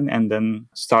configuration line, and then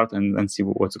start and see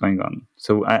what's going on.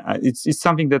 So it's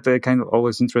something that kind of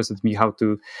always interested me, how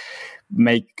to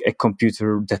make a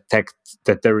computer detect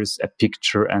that there is a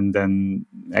picture and then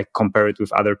compare it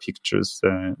with other pictures.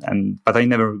 But I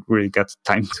never really got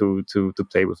time to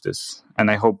play with this.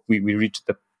 And I hope we reach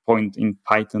the point in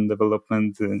Python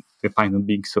development, the Python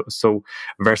being so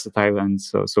versatile and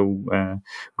so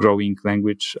growing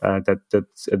language, that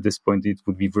at this point it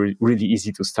would be really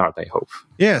easy to start, I hope.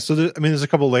 Yeah. So there's a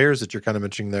couple layers that you're kind of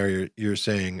mentioning there. You're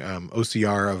saying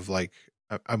OCR of like,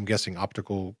 I'm guessing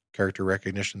optical character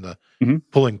recognition, the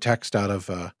pulling text out of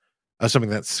something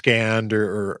that's scanned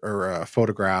or a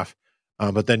photograph.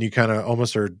 But then you kind of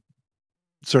almost are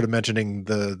sort of mentioning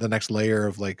the next layer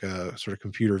of like a sort of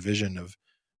computer vision of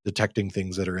detecting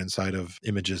things that are inside of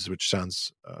images, which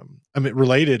sounds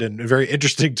related and very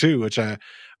interesting too, which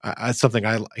it's something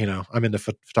I'm into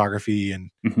photography,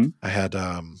 and I had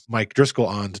Mike Driscoll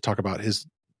on to talk about his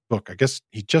book. I guess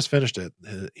he just finished it.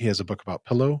 He has a book about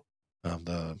Pillow,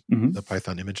 the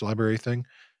Python image library thing,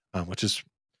 which is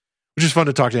fun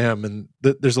to talk to him. And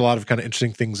there's a lot of kind of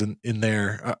interesting things in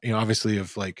there, obviously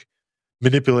of like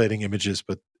manipulating images,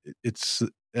 but it's,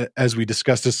 as we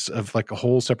discussed, this of like a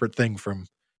whole separate thing from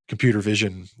computer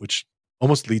vision, which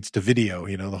almost leads to video,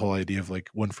 the whole idea of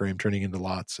like one frame turning into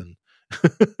lots. And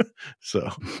so,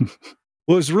 well,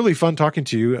 it was really fun talking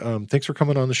to you. Thanks for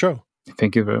coming on the show.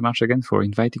 Thank you very much again for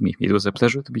inviting me. It was a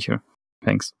pleasure to be here.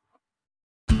 Thanks.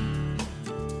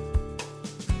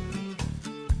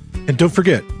 And don't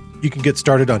forget, you can get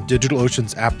started on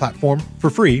DigitalOcean's app platform for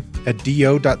free at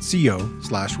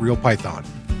do.co/realpython.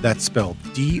 That's spelled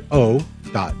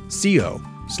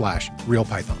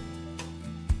do.co/realpython.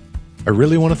 I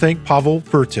really want to thank Pavel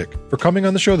Furtik for coming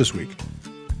on the show this week.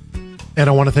 And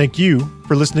I want to thank you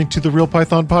for listening to the Real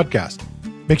Python podcast.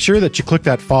 Make sure that you click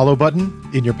that follow button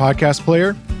in your podcast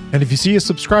player. And if you see a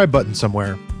subscribe button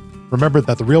somewhere, remember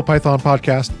that the Real Python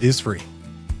podcast is free.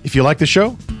 If you like the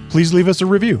show, please leave us a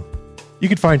review. You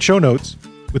can find show notes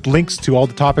with links to all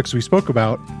the topics we spoke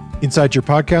about inside your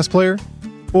podcast player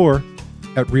or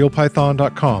at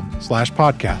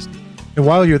realpython.com/podcast. And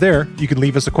while you're there, you can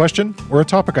leave us a question or a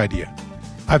topic idea.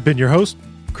 I've been your host,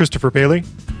 Christopher Bailey,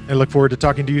 and look forward to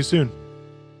talking to you soon.